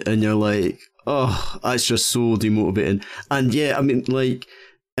sees it, and you're like, oh, that's just so demotivating. And yeah, I mean, like,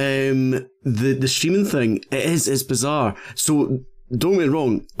 the streaming thing, it's bizarre. So don't get me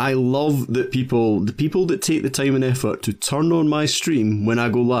wrong, I love that the people that take the time and effort to turn on my stream when I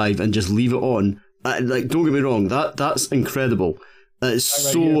go live and just leave it on, like, don't get me wrong, that's incredible. It's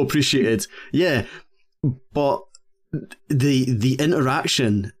so appreciated. Yeah, but the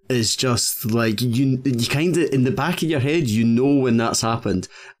interaction is just like, you kind of, in the back of your head, you know when that's happened,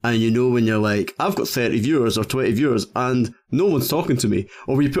 and you know when you're like, I've got 30 viewers or 20 viewers and no one's talking to me,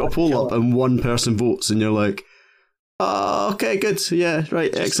 or when you put a poll up and one person votes and you're like, oh, okay, good, yeah,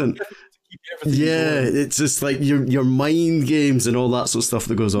 right, excellent. Yeah, it's just like your mind games and all that sort of stuff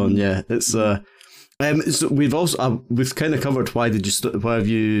that goes on. Yeah, it's so we've kind of covered why do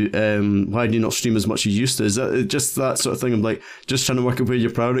you not stream as much as you used to? Is that just that sort of thing of like just trying to work out where your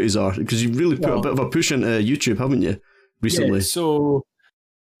priorities are? Because you've really put a bit of a push into YouTube, haven't you, recently? Yeah, so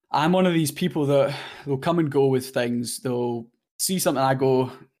I'm one of these people that will come and go with things. They'll see something, I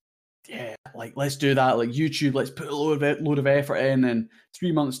go, yeah, like, let's do that. Like YouTube, let's put a load of effort in, and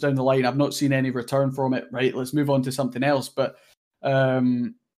 3 months down the line, I've not seen any return from it. Right, let's move on to something else. But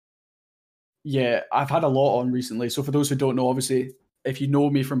yeah, I've had a lot on recently. So for those who don't know, obviously, if you know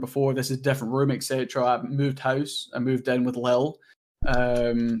me from before, this is a different room, etc. I moved house. I moved in with Lil,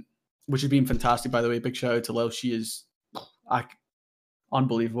 which has been fantastic, by the way. Big shout out to Lil. She is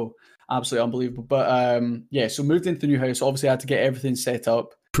unbelievable, absolutely unbelievable. But yeah, so moved into the new house. Obviously, I had to get everything set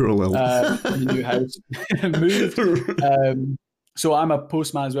up. Poor Lil. In the new house. Moved. So I'm a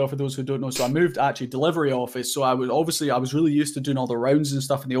postman as well, for those who don't know. So I moved actually delivery office. So I was really used to doing all the rounds and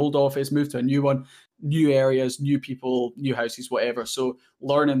stuff in the old office, moved to a new one, new areas, new people, new houses, whatever. So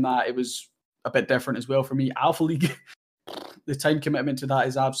learning that, it was a bit different as well for me. Alpha League, the time commitment to that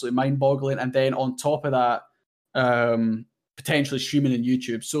is absolutely mind-boggling. And then on top of that, potentially streaming on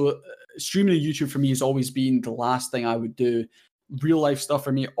YouTube. So streaming on YouTube for me has always been the last thing I would do. Real life stuff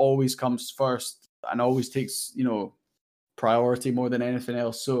for me always comes first and always takes, priority more than anything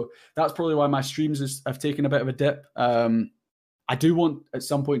else. So that's probably why my streams have taken a bit of a dip. I do want at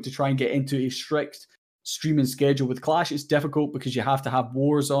some point to try and get into a strict streaming schedule. With Clash, it's difficult because you have to have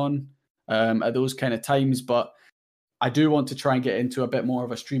wars on at those kind of times, but I do want to try and get into a bit more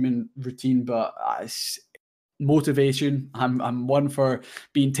of a streaming routine. But motivation, I'm one for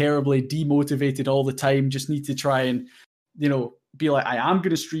being terribly demotivated all the time. Just need to try and be like, I am going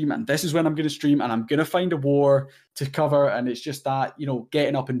to stream, and this is when I'm going to stream, and I'm going to find a war to cover. And it's just that,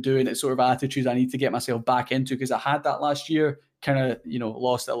 getting up and doing it sort of attitude I need to get myself back into, because I had that last year, kind of,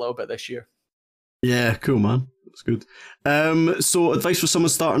 lost it a little bit this year. Yeah, cool, man. That's good. So advice for someone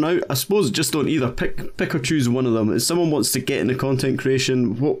starting out, I suppose just don't either pick or choose one of them. If someone wants to get into content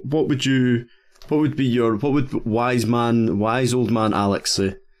creation, what would wise old man Alex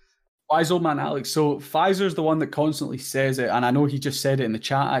say? Wise old man Alex. So Pfizer's the one that constantly says it, and I know he just said it in the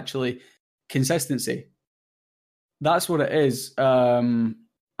chat actually. Consistency. That's what it is. And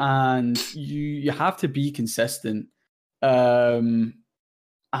you have to be consistent. And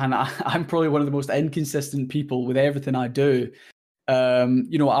I'm probably one of the most inconsistent people with everything I do.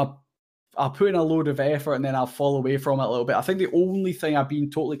 I'll put in a load of effort and then I'll fall away from it a little bit. I think the only thing I've been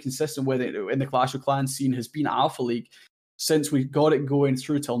totally consistent with in the Clash of Clans scene has been Alpha League. Since we got it going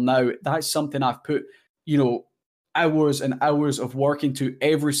through till now, that's something I've put, hours and hours of work into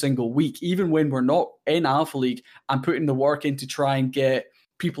every single week. Even when we're not in Alpha League, I'm putting the work in to try and get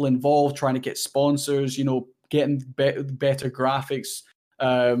people involved, trying to get sponsors, getting better graphics.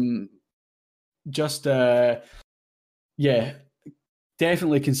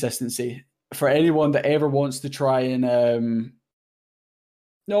 Definitely consistency for anyone that ever wants to try and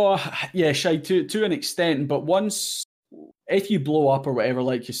Shy, to an extent, but if you blow up or whatever,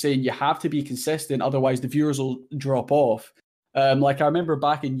 like you're saying, you have to be consistent, otherwise the viewers will drop off. Like I remember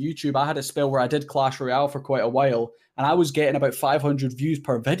back in YouTube, I had a spell where I did Clash Royale for quite a while, and I was getting about 500 views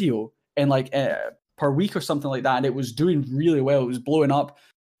per video in per week or something like that, and it was doing really well. It was blowing up,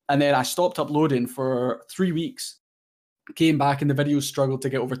 and then I stopped uploading for 3 weeks, came back, and the videos struggled to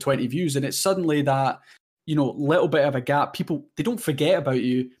get over 20 views, and it's suddenly that little bit of a gap. People, they don't forget about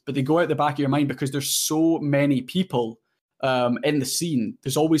you, but they go out the back of your mind because there's so many people in the scene.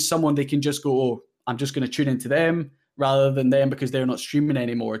 There's always someone they can just go, oh, I'm just going to tune into them rather than them because they're not streaming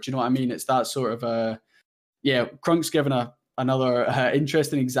anymore. Do you know what I mean? It's that sort of Crunk's given another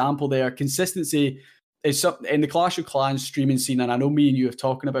interesting example there. Consistency is something in the Clash of Clans streaming scene, and I know me and you have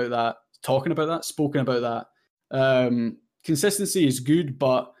spoken about that. Consistency is good,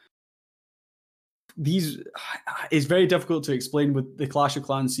 but it's very difficult to explain with the Clash of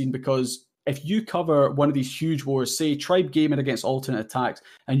Clans scene, because if you cover one of these huge wars, say Tribe Gaming against Alternate Attacks,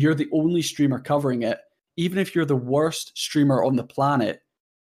 and you're the only streamer covering it, even if you're the worst streamer on the planet,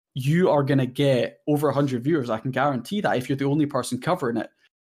 you are going to get over 100 viewers. I can guarantee that, if you're the only person covering it.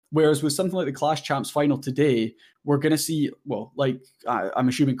 Whereas with something like the Clash Champs final today, we're going to see, well, like I'm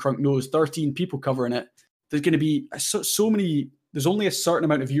assuming Crunk knows, 13 people covering it. There's going to be so many. There's only a certain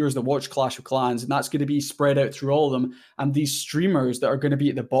amount of viewers that watch Clash of Clans, and that's going to be spread out through all of them. And these streamers that are going to be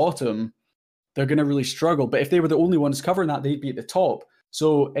at the bottom, they're going to really struggle. But if they were the only ones covering that, they'd be at the top.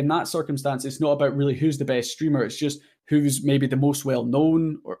 So in that circumstance, it's not about really who's the best streamer. It's just who's maybe the most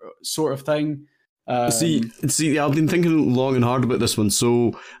well-known or sort of thing. See, I've been thinking long and hard about this one.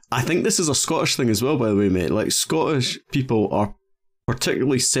 So I think this is a Scottish thing as well, by the way, mate. Like, Scottish people are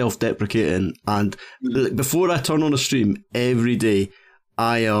particularly self-deprecating, and before I turn on a stream every day,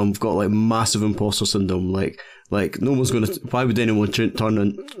 I got like massive imposter syndrome. Like no one's gonna. Why would anyone tune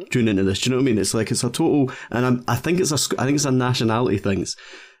into this? Do you know what I mean? It's like it's a total, and I think it's a nationality thing.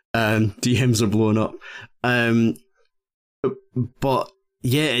 DMs are blowing up, but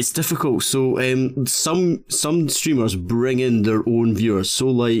yeah, it's difficult. So some streamers bring in their own viewers. So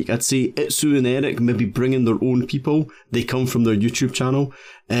like I'd say Itsu and Eric maybe bring in their own people. They come from their YouTube channel,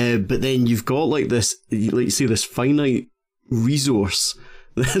 but then you've got like this, like you say, this finite resource,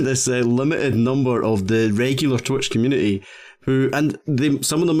 this limited number of the regular Twitch community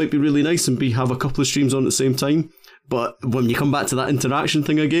some of them might be really nice and have a couple of streams on at the same time. But when you come back to that interaction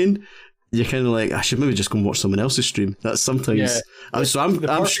thing again, you're kind of like, I should maybe just go and watch someone else's stream. That's sometimes. Yeah. So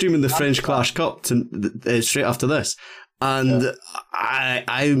I'm streaming the French Clash Cup straight after this, and I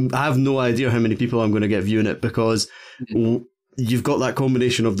have no idea how many people I'm going to get viewing it, because you've got that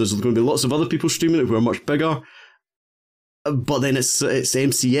combination of there's going to be lots of other people streaming it who are much bigger, but then it's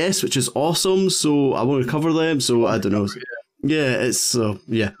MCS, which is awesome. So I want to cover them. So I don't know. Yeah, it's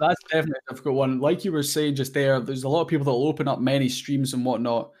yeah. That's definitely a difficult one. Like you were saying just there's a lot of people that will open up many streams and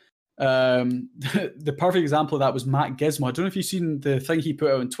whatnot. The perfect example of that was Matt Gizmo. I don't know if you've seen the thing he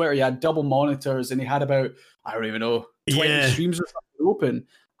put out on Twitter. He had double monitors and he had about, I don't even know, 20 streams or something open.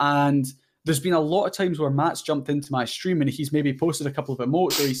 And there's been a lot of times where Matt's jumped into my stream and he's maybe posted a couple of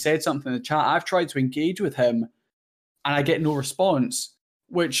emotes or he said something in the chat. I've tried to engage with him and I get no response,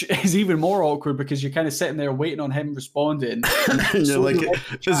 which is even more awkward because you're kind of sitting there waiting on him responding. And you're like,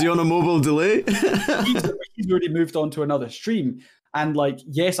 is he on a mobile delay? he's already moved on to another stream. And like,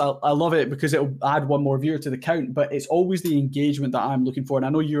 yes, I love it because it'll add one more viewer to the count, but it's always the engagement that I'm looking for. And I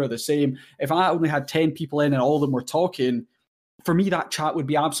know you're the same. If I only had 10 people in and all of them were talking, for me, that chat would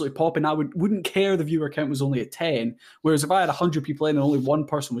be absolutely popping. I wouldn't care the viewer count was only at 10. Whereas if I had 100 people in and only one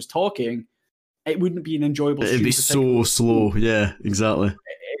person was talking, it wouldn't be an enjoyable stream. It'd be so slow. Yeah, exactly.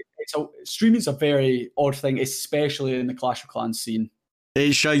 Streaming's a very odd thing, especially in the Clash of Clans scene.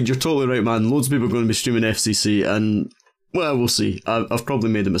 Hey, Shide, you're totally right, man. Loads of people are going to be streaming FCC, and well, we'll see. I've probably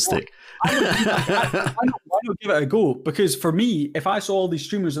made a mistake. Why not give it a go? Because for me, if I saw all these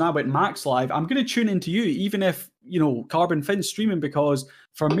streamers and I went max live, I'm going to tune into you, even if, Carbon Finn's streaming, because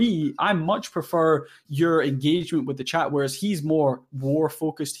for me, I much prefer your engagement with the chat, whereas he's more war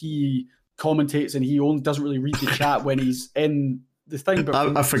focused. He commentates and he only doesn't really read the chat when he's in the thing. But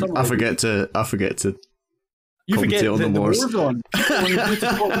I forget to. You forget that the war's on.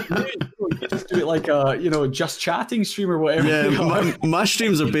 You just do it like a, just chatting stream or whatever. Yeah, my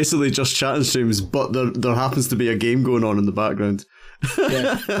streams are basically just chatting streams, but there happens to be a game going on in the background.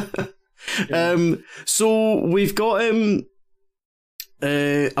 Yeah. So we've got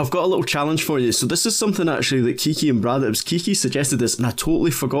I've got a little challenge for you. So this is something actually that Kiki and Brad, Kiki suggested this, and I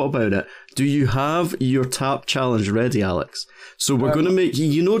totally forgot about it. Do you have your tap challenge ready, Alex? So we're going to make,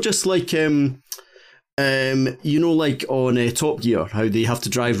 just like like on Top Gear, how they have to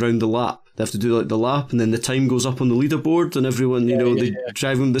drive around the lap. They have to do like the lap, and then the time goes up on the leaderboard, and everyone, they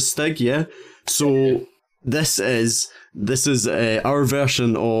drive on the Stig, yeah? So this is our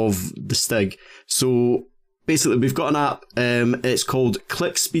version of the Stig. So basically, we've got an app. It's called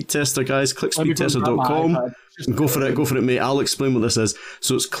Click Speed Tester, guys. Clickspeedtester.com. Go for it, mate. I'll explain what this is.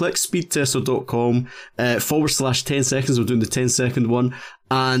 So it's clickspeedtester.com /10 seconds. We're doing the 10-second one.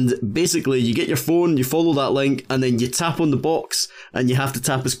 And basically, you get your phone, you follow that link, and then you tap on the box, and you have to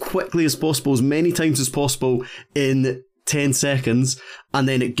tap as quickly as possible, as many times as possible in 10 seconds, and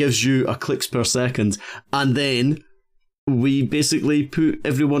then it gives you a clicks per second. And then we basically put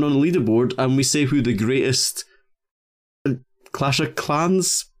everyone on a leaderboard, and we say who the greatest Clash of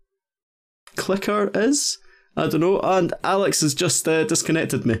Clans clicker is. I don't know. And Alex has just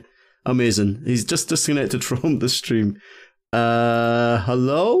disconnected me. Amazing. He's just disconnected from the stream.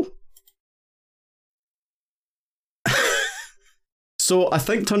 Hello? So I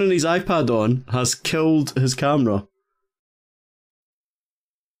think turning his iPad on has killed his camera.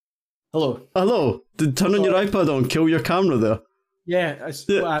 Hello. Did turning your iPad on kill your camera there? Yeah, I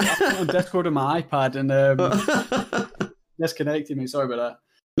put on Discord on my iPad and disconnected me. Sorry about that.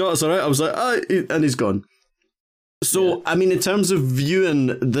 No, that's alright. I was like, and he's gone. So, yeah. I mean, in terms of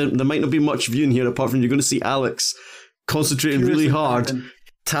viewing, there might not be much viewing here apart from you're going to see Alex concentrating really hard,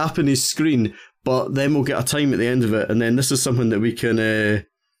 tapping his screen, but then we'll get a time at the end of it, and then this is something that we can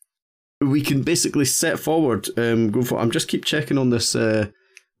basically set forward. Go for. I'm just keep checking on this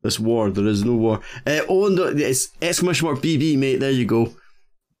this war. There is no war. And it's !BB, mate. There you go.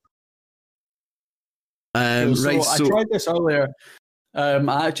 Right. So I tried this earlier.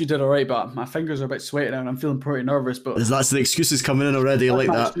 I actually did alright, but my fingers are a bit sweaty now and I'm feeling pretty nervous. But that's the excuses coming in already. I like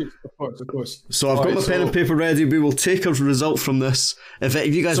that. Of course. So I've got my pen and paper ready. We will take a result from this. If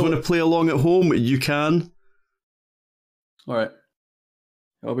you guys want to play along at home, you can. Alright.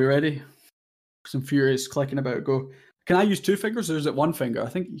 I'll be ready. Some furious clicking about. Go. Can I use two fingers or is it one finger? I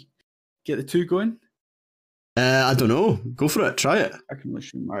think you get the two going. I don't know. Go for it. Try it. I can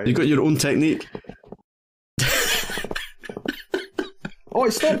listen. Right. You got your own technique. Oh,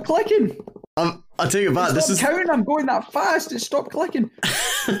 it stopped clicking. I take it back. This is counting. I'm going that fast. It stopped clicking.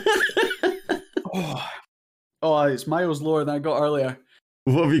 Oh, it's miles lower than I got earlier.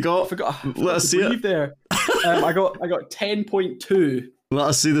 What have you got? I forgot. Let us see it. There. I got 10.2. Let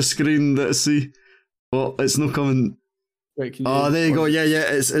us see the screen. Let's see. Oh, it's not coming. Wait, can you there you go. Yeah.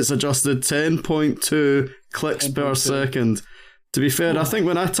 It's adjusted. 10.2 clicks per second. To be fair, I think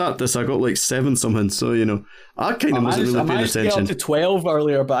when I tapped this, I got like 7 something. So, I kind of wasn't really paying attention. I managed to get up to 12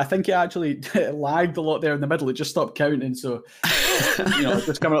 earlier, but I think it actually lagged a lot there in the middle. It just stopped counting. So,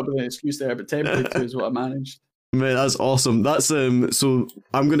 just coming up with an excuse there. But 10.2 is what I managed. Man, that's awesome. That's so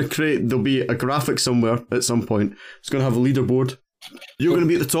I'm gonna create, there'll be a graphic somewhere at some point. It's gonna have a leaderboard. You're gonna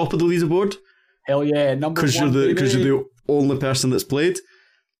be at the top of the leaderboard. Hell yeah, number one. Because you're the only person that's played.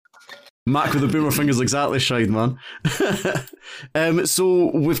 Mac with the boomer fingers exactly shied, man.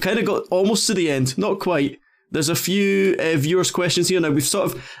 So we've kind of got almost to the end, not quite. There's a few viewers' questions here. Now, we've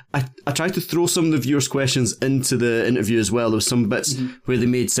sort of... I tried to throw some of the viewers' questions into the interview as well. There was some bits where they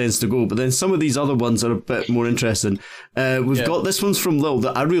made sense to go. But then some of these other ones are a bit more interesting. We've got this one's from Lil.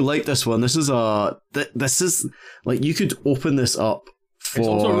 I really like this one. This is like, you could open this up for... It's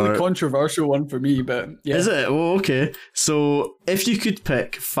also a really controversial one for me, but yeah. Is it? Oh, okay. So, if you could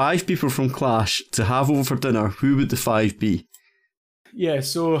pick 5 people from Clash to have over for dinner, who would the 5 be? Yeah,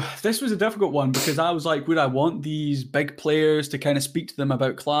 so this was a difficult one because I was like, would I want these big players to kind of speak to them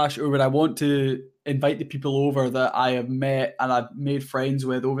about Clash, or would I want to invite the people over that I have met and I've made friends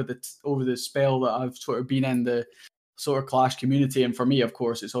with over the spell that I've sort of been in the sort of Clash community? And for me, of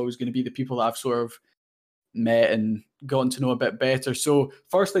course, it's always going to be the people that I've sort of met and gotten to know a bit better. So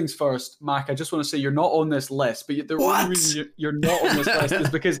first things first, Mac, I just want to say you're not on this list, but the only reason you're not on this list is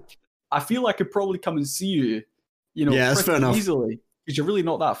because I feel I could probably come and see you, that's fair enough. Easily. Because you're really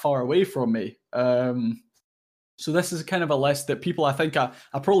not that far away from me. So this is kind of a list that people I think I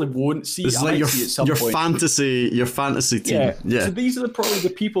probably won't see. It's like your fantasy team. Yeah. So these are probably the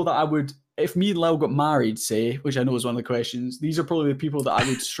people that I would, if me and Lil got married, say, which I know is one of the questions, these are probably the people that I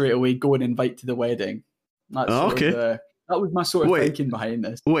would straight away go and invite to the wedding. That's okay. That was my sort of thinking behind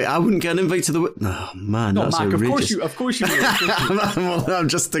this. Wait, I wouldn't get an invite to the... Oh, man, no, that's Mac, outrageous. of course you would. I'm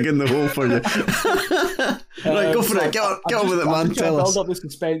just digging the hole for you. Right, go for it. Get on with it, man. Tell us. Build up the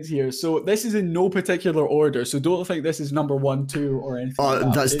suspense here. So this is in no particular order, so don't think this is number 1, 2, or anything like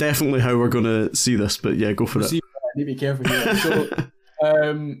that. That's definitely how we're going to see this, but yeah, go for it. I need to be careful here. So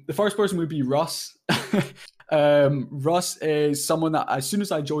the first person would be Russ. Russ is someone that as soon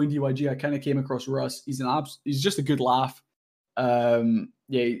as I joined UIG, I kind of came across Russ. He's just a good laugh.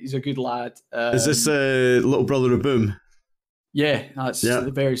 He's a good lad. Is this little brother of Boom? Yeah, that's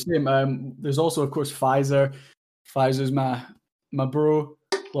the very same. There's also, of course, Pfizer. Pfizer's my bro.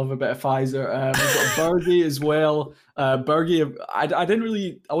 Love a bit of Pfizer. We've got Bergie as well. Bergie,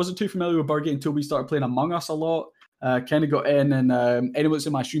 I wasn't too familiar with Bergie until we started playing Among Us a lot. Kind of got in, and anyone that's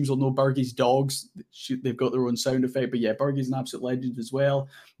in my streams will know Bergie's dogs. They've got their own sound effect, but yeah, Bergie's an absolute legend as well.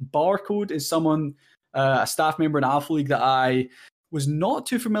 Barcode is someone, a staff member in Alpha League that I was not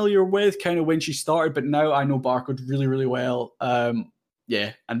too familiar with kind of when she started, but now I know Barcode really, really well. And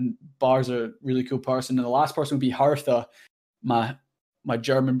Bar's a really cool person. And the last person would be Hertha, my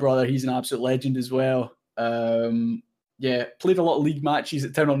German brother. He's an absolute legend as well. Played a lot of league matches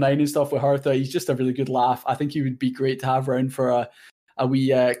at Tourney 9 and stuff with Hertha. He's just a really good laugh. I think he would be great to have around for a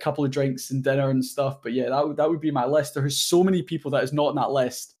wee couple of drinks and dinner and stuff. But yeah, that would be my list. There's so many people that is not on that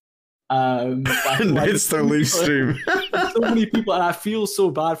list. It's the live stream. So many people, and I feel so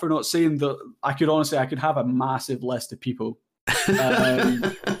bad for not saying that. I could have a massive list of people.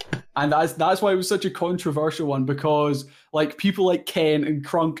 And that's why it was such a controversial one, because like people like Ken and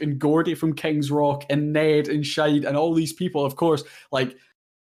Crunk and Gordy from King's Rock and Ned and Shide and all these people, of course, like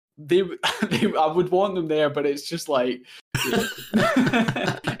they I would want them there, but it's just like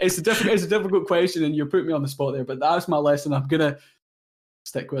it's a difficult question, and you put me on the spot there. But that's my list, and I'm gonna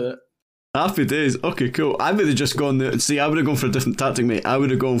stick with it. Happy days. Okay, cool. I would have just gone there. See, I would have gone for a different tactic, mate. I would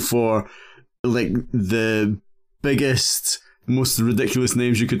have gone for like the biggest, most ridiculous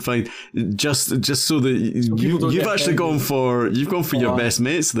names you could find, just so that you've actually gone for your best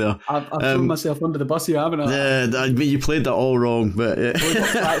mates there. I've thrown myself under the bus here, haven't I? Yeah, I mean, you played that all wrong, but yeah.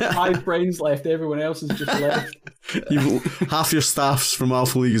 We've got five friends left. Everyone else is just left. Half your staffs from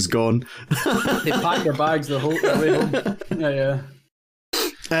Alpha League is gone. They packed their bags the whole way home. Yeah.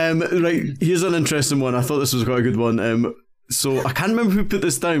 Right, here's an interesting one. I thought this was quite a good one. So I can't remember who put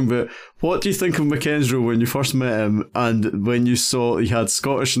this down, but what do you think of McKenzie when you first met him and when you saw he had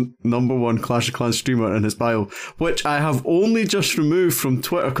Scottish #1 Clash of Clans streamer in his bio, which I have only just removed from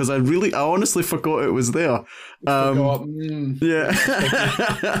Twitter because I honestly forgot it was there. Yeah.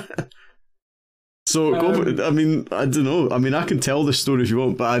 So, I mean, I don't know. I mean, I can tell this story if you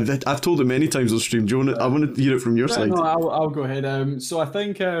want, but I've told it many times on stream. Do you want I want to hear it from your side. No, I'll go ahead. So I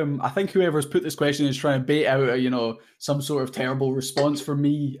think whoever's put this question is trying to bait out some sort of terrible response for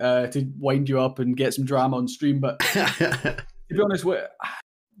me to wind you up and get some drama on stream. But to be honest,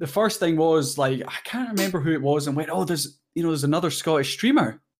 the first thing was like I can't remember who it was, and went, oh, there's another Scottish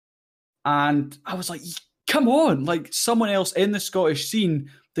streamer, and I was like, come on, like someone else in the Scottish scene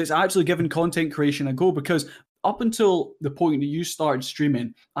that's actually given content creation a go, because up until the point that you started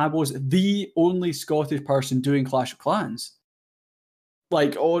streaming, I was the only Scottish person doing Clash of Clans.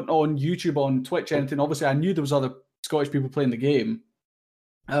 Like on YouTube, on Twitch, anything. Obviously, I knew there was other Scottish people playing the game.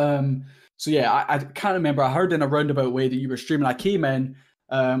 So yeah, I can't remember. I heard in a roundabout way that you were streaming. I came in,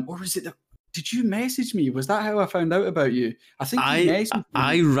 or was it? Did you message me? Was that how I found out about you? I think you messaged me.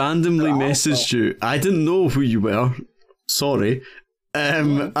 I randomly messaged you. I didn't know who you were. Sorry.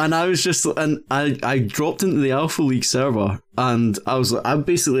 And I was just, and I dropped into the Alpha League server, and I was like,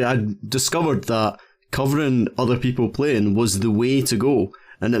 I discovered that covering other people playing was the way to go,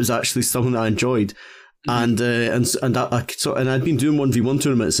 and it was actually something that I enjoyed. And I'd been doing 1v1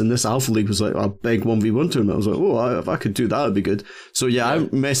 tournaments, and this Alpha League was like a big 1v1 tournament. I was like, oh, if I could do that, it'd be good. So yeah, I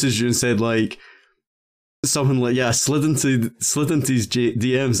messaged you and said like something like, yeah, I slid into his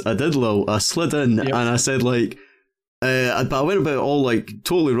DMs. I did, lol. I slid in, and I said like, but I went about it all like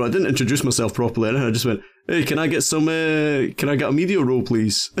totally wrong. I didn't introduce myself properly, and I just went, hey, can I get a media role,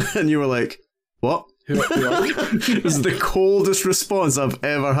 please? And you were like, what? It was the coldest response I've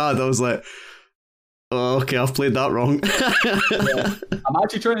ever had. I was like, oh, okay, I've played that wrong. I'm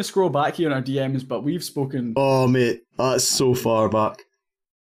actually trying to scroll back here in our DMs, but we've spoken. Oh, mate, that's so far back.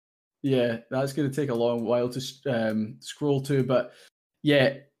 Yeah, that's going to take a long while to scroll to, but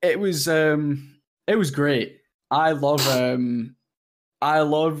yeah, it was great. I love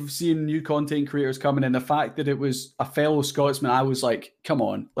seeing new content creators coming in. The fact that it was a fellow Scotsman, I was like, come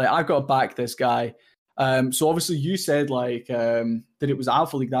on, like I've got to back this guy. So obviously you said like that it was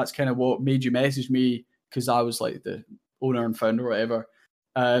Alpha League. That's kind of what made you message me, because I was like the owner and founder or whatever.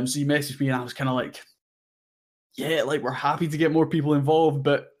 So you messaged me, and I was kind of like, yeah, like we're happy to get more people involved,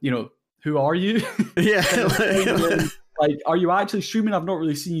 but you know, who are you? Yeah. Like, are you actually streaming? I've not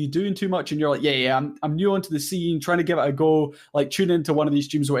really seen you doing too much. And you're like, yeah, I'm new onto the scene, trying to give it a go. Like, tune into one of these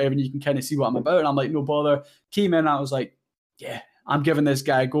streams or whatever, and you can kind of see what I'm about. And I'm like, no bother. Came in, and I was like, yeah, I'm giving this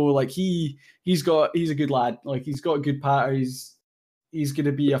guy a go. Like, he's a good lad. Like, he's got a good patter. He's going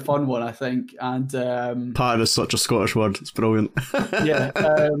to be a fun one, I think. And patter is such a Scottish word. It's brilliant. Yeah.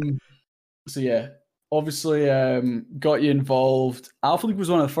 So yeah, obviously got you involved. Alpha League was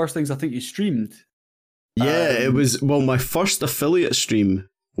one of the first things I think you streamed. Yeah, it was. Well, my first affiliate stream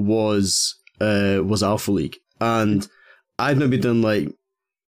was Alpha League, and I'd maybe done like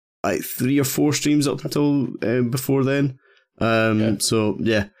 3 or 4 streams up until before then. So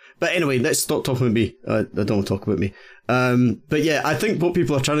yeah, but anyway, let's stop talking about me. I don't want to talk about me. But yeah, I think what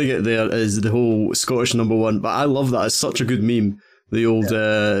people are trying to get there is the whole Scottish #1. But I love that. It's such a good meme. The old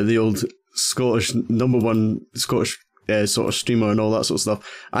Scottish #1 Scottish sort of streamer and all that sort of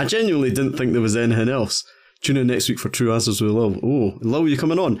stuff. I genuinely didn't think there was anything else. Tune in next week for True Answers with Lil. Oh, Lil, you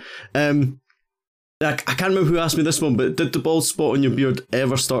coming on? I can't remember who asked me this one, but did the bald spot on your beard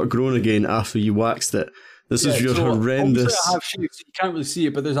ever start growing again after you waxed it? This is your horrendous. I have shades, so you can't really see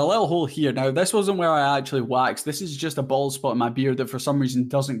it, but there's a little hole here. Now, this wasn't where I actually waxed. This is just a bald spot in my beard that for some reason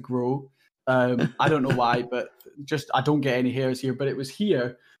doesn't grow. I don't know why, but just I don't get any hairs here. But it was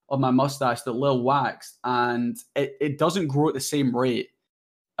here on my mustache that Lil waxed, and it doesn't grow at the same rate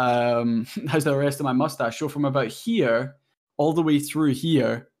as the rest of my mustache. So from about here all the way through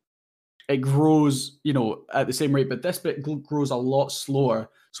here, it grows, you know, at the same rate, but this bit grows a lot slower.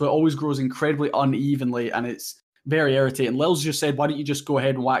 So it always grows incredibly unevenly, and it's very irritating. Lil's just said, why don't you just go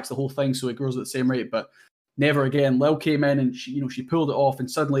ahead and wax the whole thing so it grows at the same rate? But never again. Lil came in and she pulled it off, and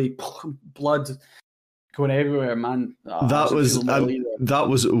suddenly blood going everywhere, man. That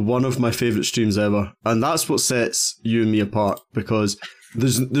was one of my favourite streams ever, and that's what sets you and me apart, because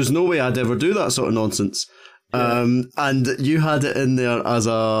there's no way I'd ever do that sort of nonsense. Yeah. And you had it in there as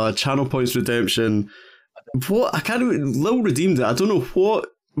a channel points redemption. What? I can't even. Lil redeemed it. I don't know what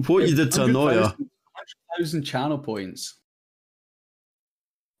you did to annoy her. 100,000 channel points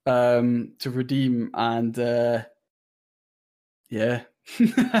to redeem, and yeah.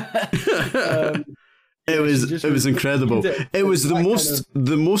 It was incredible. It was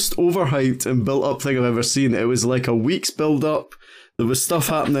the most overhyped and built up thing I've ever seen. It was like a week's build up. There was stuff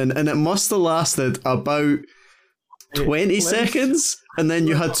happening, and it must have lasted about 20 seconds, and then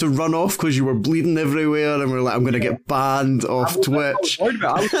you had to run off because you were bleeding everywhere, and we're like, I'm going to get banned off Twitch. I was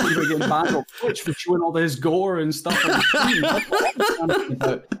going to get banned off Twitch for showing all this gore and stuff on the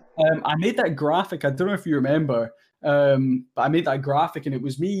stream. I made that graphic, I don't know if you remember, but I made that graphic, and it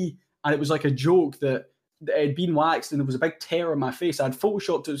was me, and it was like a joke that it had been waxed, and there was a big tear on my face. I had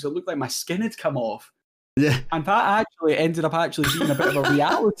photoshopped it so it looked like my skin had come off. Yeah. And that actually ended up being a bit of a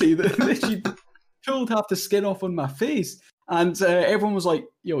reality that she pulled half the skin off on my face. And everyone was like,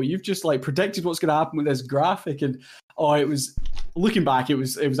 yo, you've just like predicted what's going to happen with this graphic. And it was looking back, it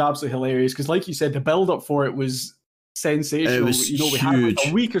was absolutely hilarious because, like you said, the build up for it was sensational. It was we had huge.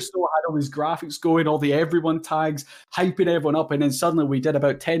 a week or so, had all these graphics going, all the everyone tags, hyping everyone up, and then suddenly we did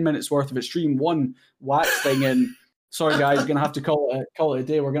about 10 minutes worth of it. Stream one wax thing, and sorry guys, we're gonna have to call it a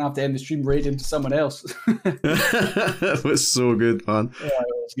day. We're gonna have to end the stream raiding to someone else. It was so good, man. Yeah, it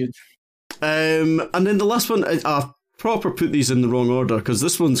was good. And then the last one, I proper put these in the wrong order because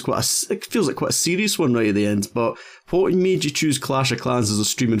this one's it feels like quite a serious one right at the end. But what made you choose Clash of Clans as a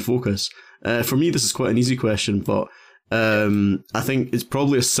streaming focus? For me, this is quite an easy question, but I think it's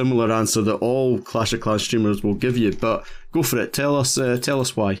probably a similar answer that all Clash of Clans streamers will give you. But go for it. Tell us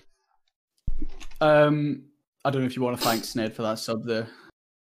why. I don't know if you want to thank Sned for that sub there.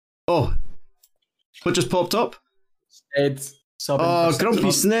 Oh, what just popped up? Sned subbing. Oh,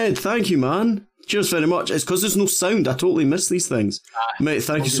 Grumpy Sned, thank you, man. Cheers very much. It's because there's no sound. I totally miss these things. Mate,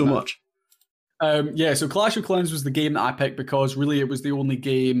 thank you so much. Yeah, so Clash of Clans was the game that I picked because really it was the only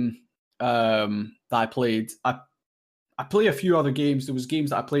game that I played. I play a few other games. There was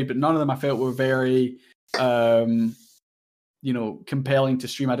games that I played, but none of them I felt were very compelling to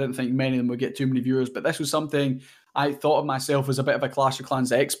stream. I didn't think many of them would get too many viewers, but this was something I thought of myself as a bit of a Clash of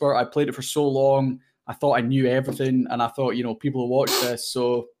Clans expert. I played it for so long. I thought I knew everything, and I thought, people will watch this.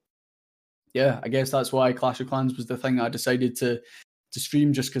 So, yeah, I guess that's why Clash of Clans was the thing I decided to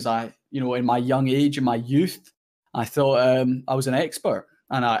stream, just because I, in my young age, in my youth, I thought I was an expert,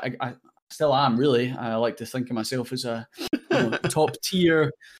 and I still am, really. I like to think of myself as a top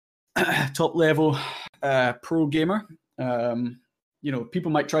tier, top level pro gamer.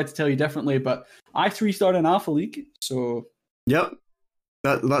 People might try to tell you differently, but I 3-starred in Alpha League, so... Yep,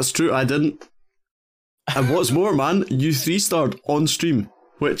 that's true, I didn't. And what's more, man, you 3-starred on stream,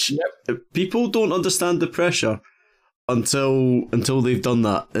 which people don't understand the pressure until they've done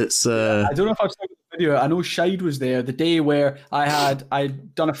that. It's I don't know if I've seen the video. I know Shide was there the day where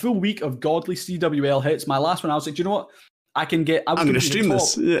I'd done a full week of godly CWL hits. My last one, I was like, do you know what? I'm going to stream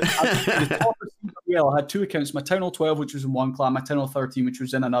this. Yeah. The top of CWL, I had two accounts, my Town Hall 12, which was in one clan, my Town Hall 13, which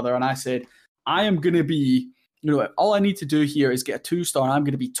was in another, and I said, I am going to be, all I need to do here is get a 2-star, and I'm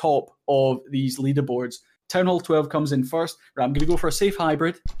going to be top of these leaderboards. Town Hall 12 comes in first. Right, I'm going to go for a safe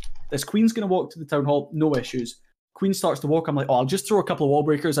hybrid. This Queen's going to walk to the Town Hall, no issues. Queen starts to walk, I'm like, I'll just throw a couple of wall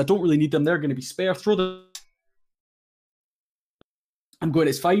breakers. I don't really need them. They're going to be spare. Throw them. I'm going,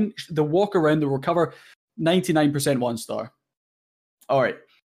 it's fine. They'll walk around, they'll recover. 99% 1-star. All right.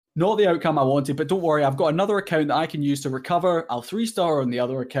 Not the outcome I wanted, but don't worry. I've got another account that I can use to recover. I'll 3-star on the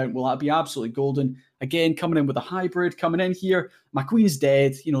other account. Will that be absolutely golden? Again, coming in with a hybrid, coming in here. My Queen's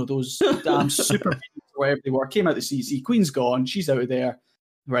dead. Those damn super wherever they were. Came out the CC. Queen's gone. She's out of there.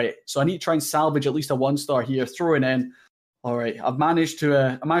 Right. So I need to try and salvage at least a 1-star here. Throwing in. All right. I've managed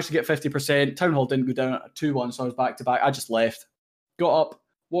to get 50%. Town Hall didn't go down at 2-1, so I was back to back. I just left. Got up,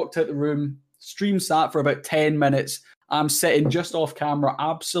 walked out the room. Stream sat for about 10 minutes. I'm sitting just off camera,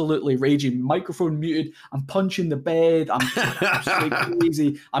 absolutely raging. Microphone muted. I'm punching the bed. I'm absolutely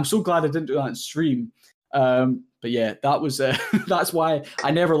crazy. I'm so glad I didn't do that on stream. But yeah, that was that's why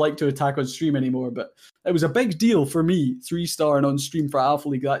I never like to attack on stream anymore. But it was a big deal for me, 3-starring on stream for Alpha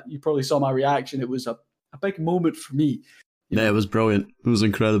League. That you probably saw my reaction. It was a big moment for me. Yeah, it was brilliant. It was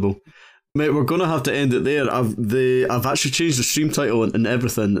incredible. Mate, we're gonna have to end it there. I've actually changed the stream title and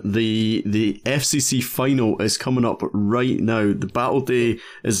everything. The FCC final is coming up right now. The battle day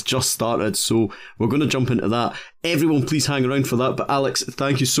is just started, so we're gonna jump into that. Everyone, please hang around for that. But Alex,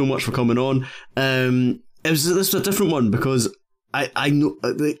 thank you so much for coming on. This was a different one because I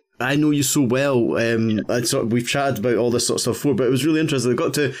know you so well. We've chatted about all this sort of stuff before, but it was really interesting. I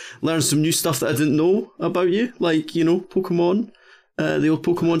got to learn some new stuff that I didn't know about you, like Pokemon, the old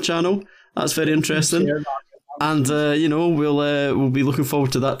Pokemon channel. That's very interesting. And, we'll be looking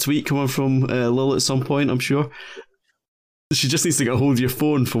forward to that tweet coming from Lil at some point, I'm sure. She just needs to get a hold of your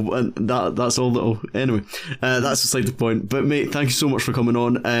phone and that's all anyway, that's beside the point. But mate, thank you so much for coming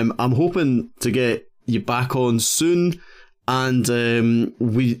on. I'm hoping to get you back on soon. And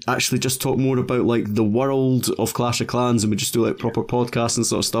we actually just talk more about like the world of Clash of Clans, and we just do like proper podcasts and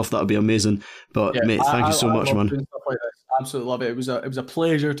sort of stuff. That'd be amazing. But mate, thank you so much, man. Stuff like this. Absolutely love it. It was a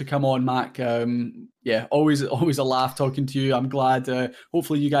pleasure to come on, Mac. Always a laugh talking to you. I'm glad.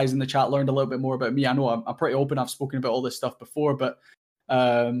 Hopefully, you guys in the chat learned a little bit more about me. I know I'm pretty open. I've spoken about all this stuff before, but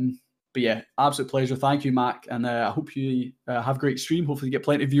yeah, absolute pleasure. Thank you, Mac, and I hope you have a great stream. Hopefully, you get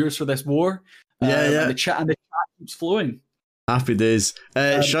plenty of viewers for this war. And the chat keeps flowing. Happy days.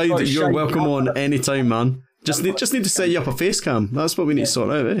 Shide, you're welcome on anytime, man. Just need to set you up a face cam. That's what we need to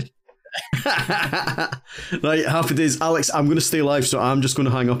sort out, eh? Right, happy days. Alex, I'm going to stay live, so I'm just going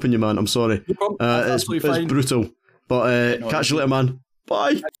to hang up on you, man. I'm sorry. No problem. It's brutal. But catch you later, man.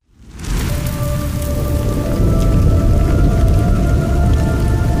 Bye.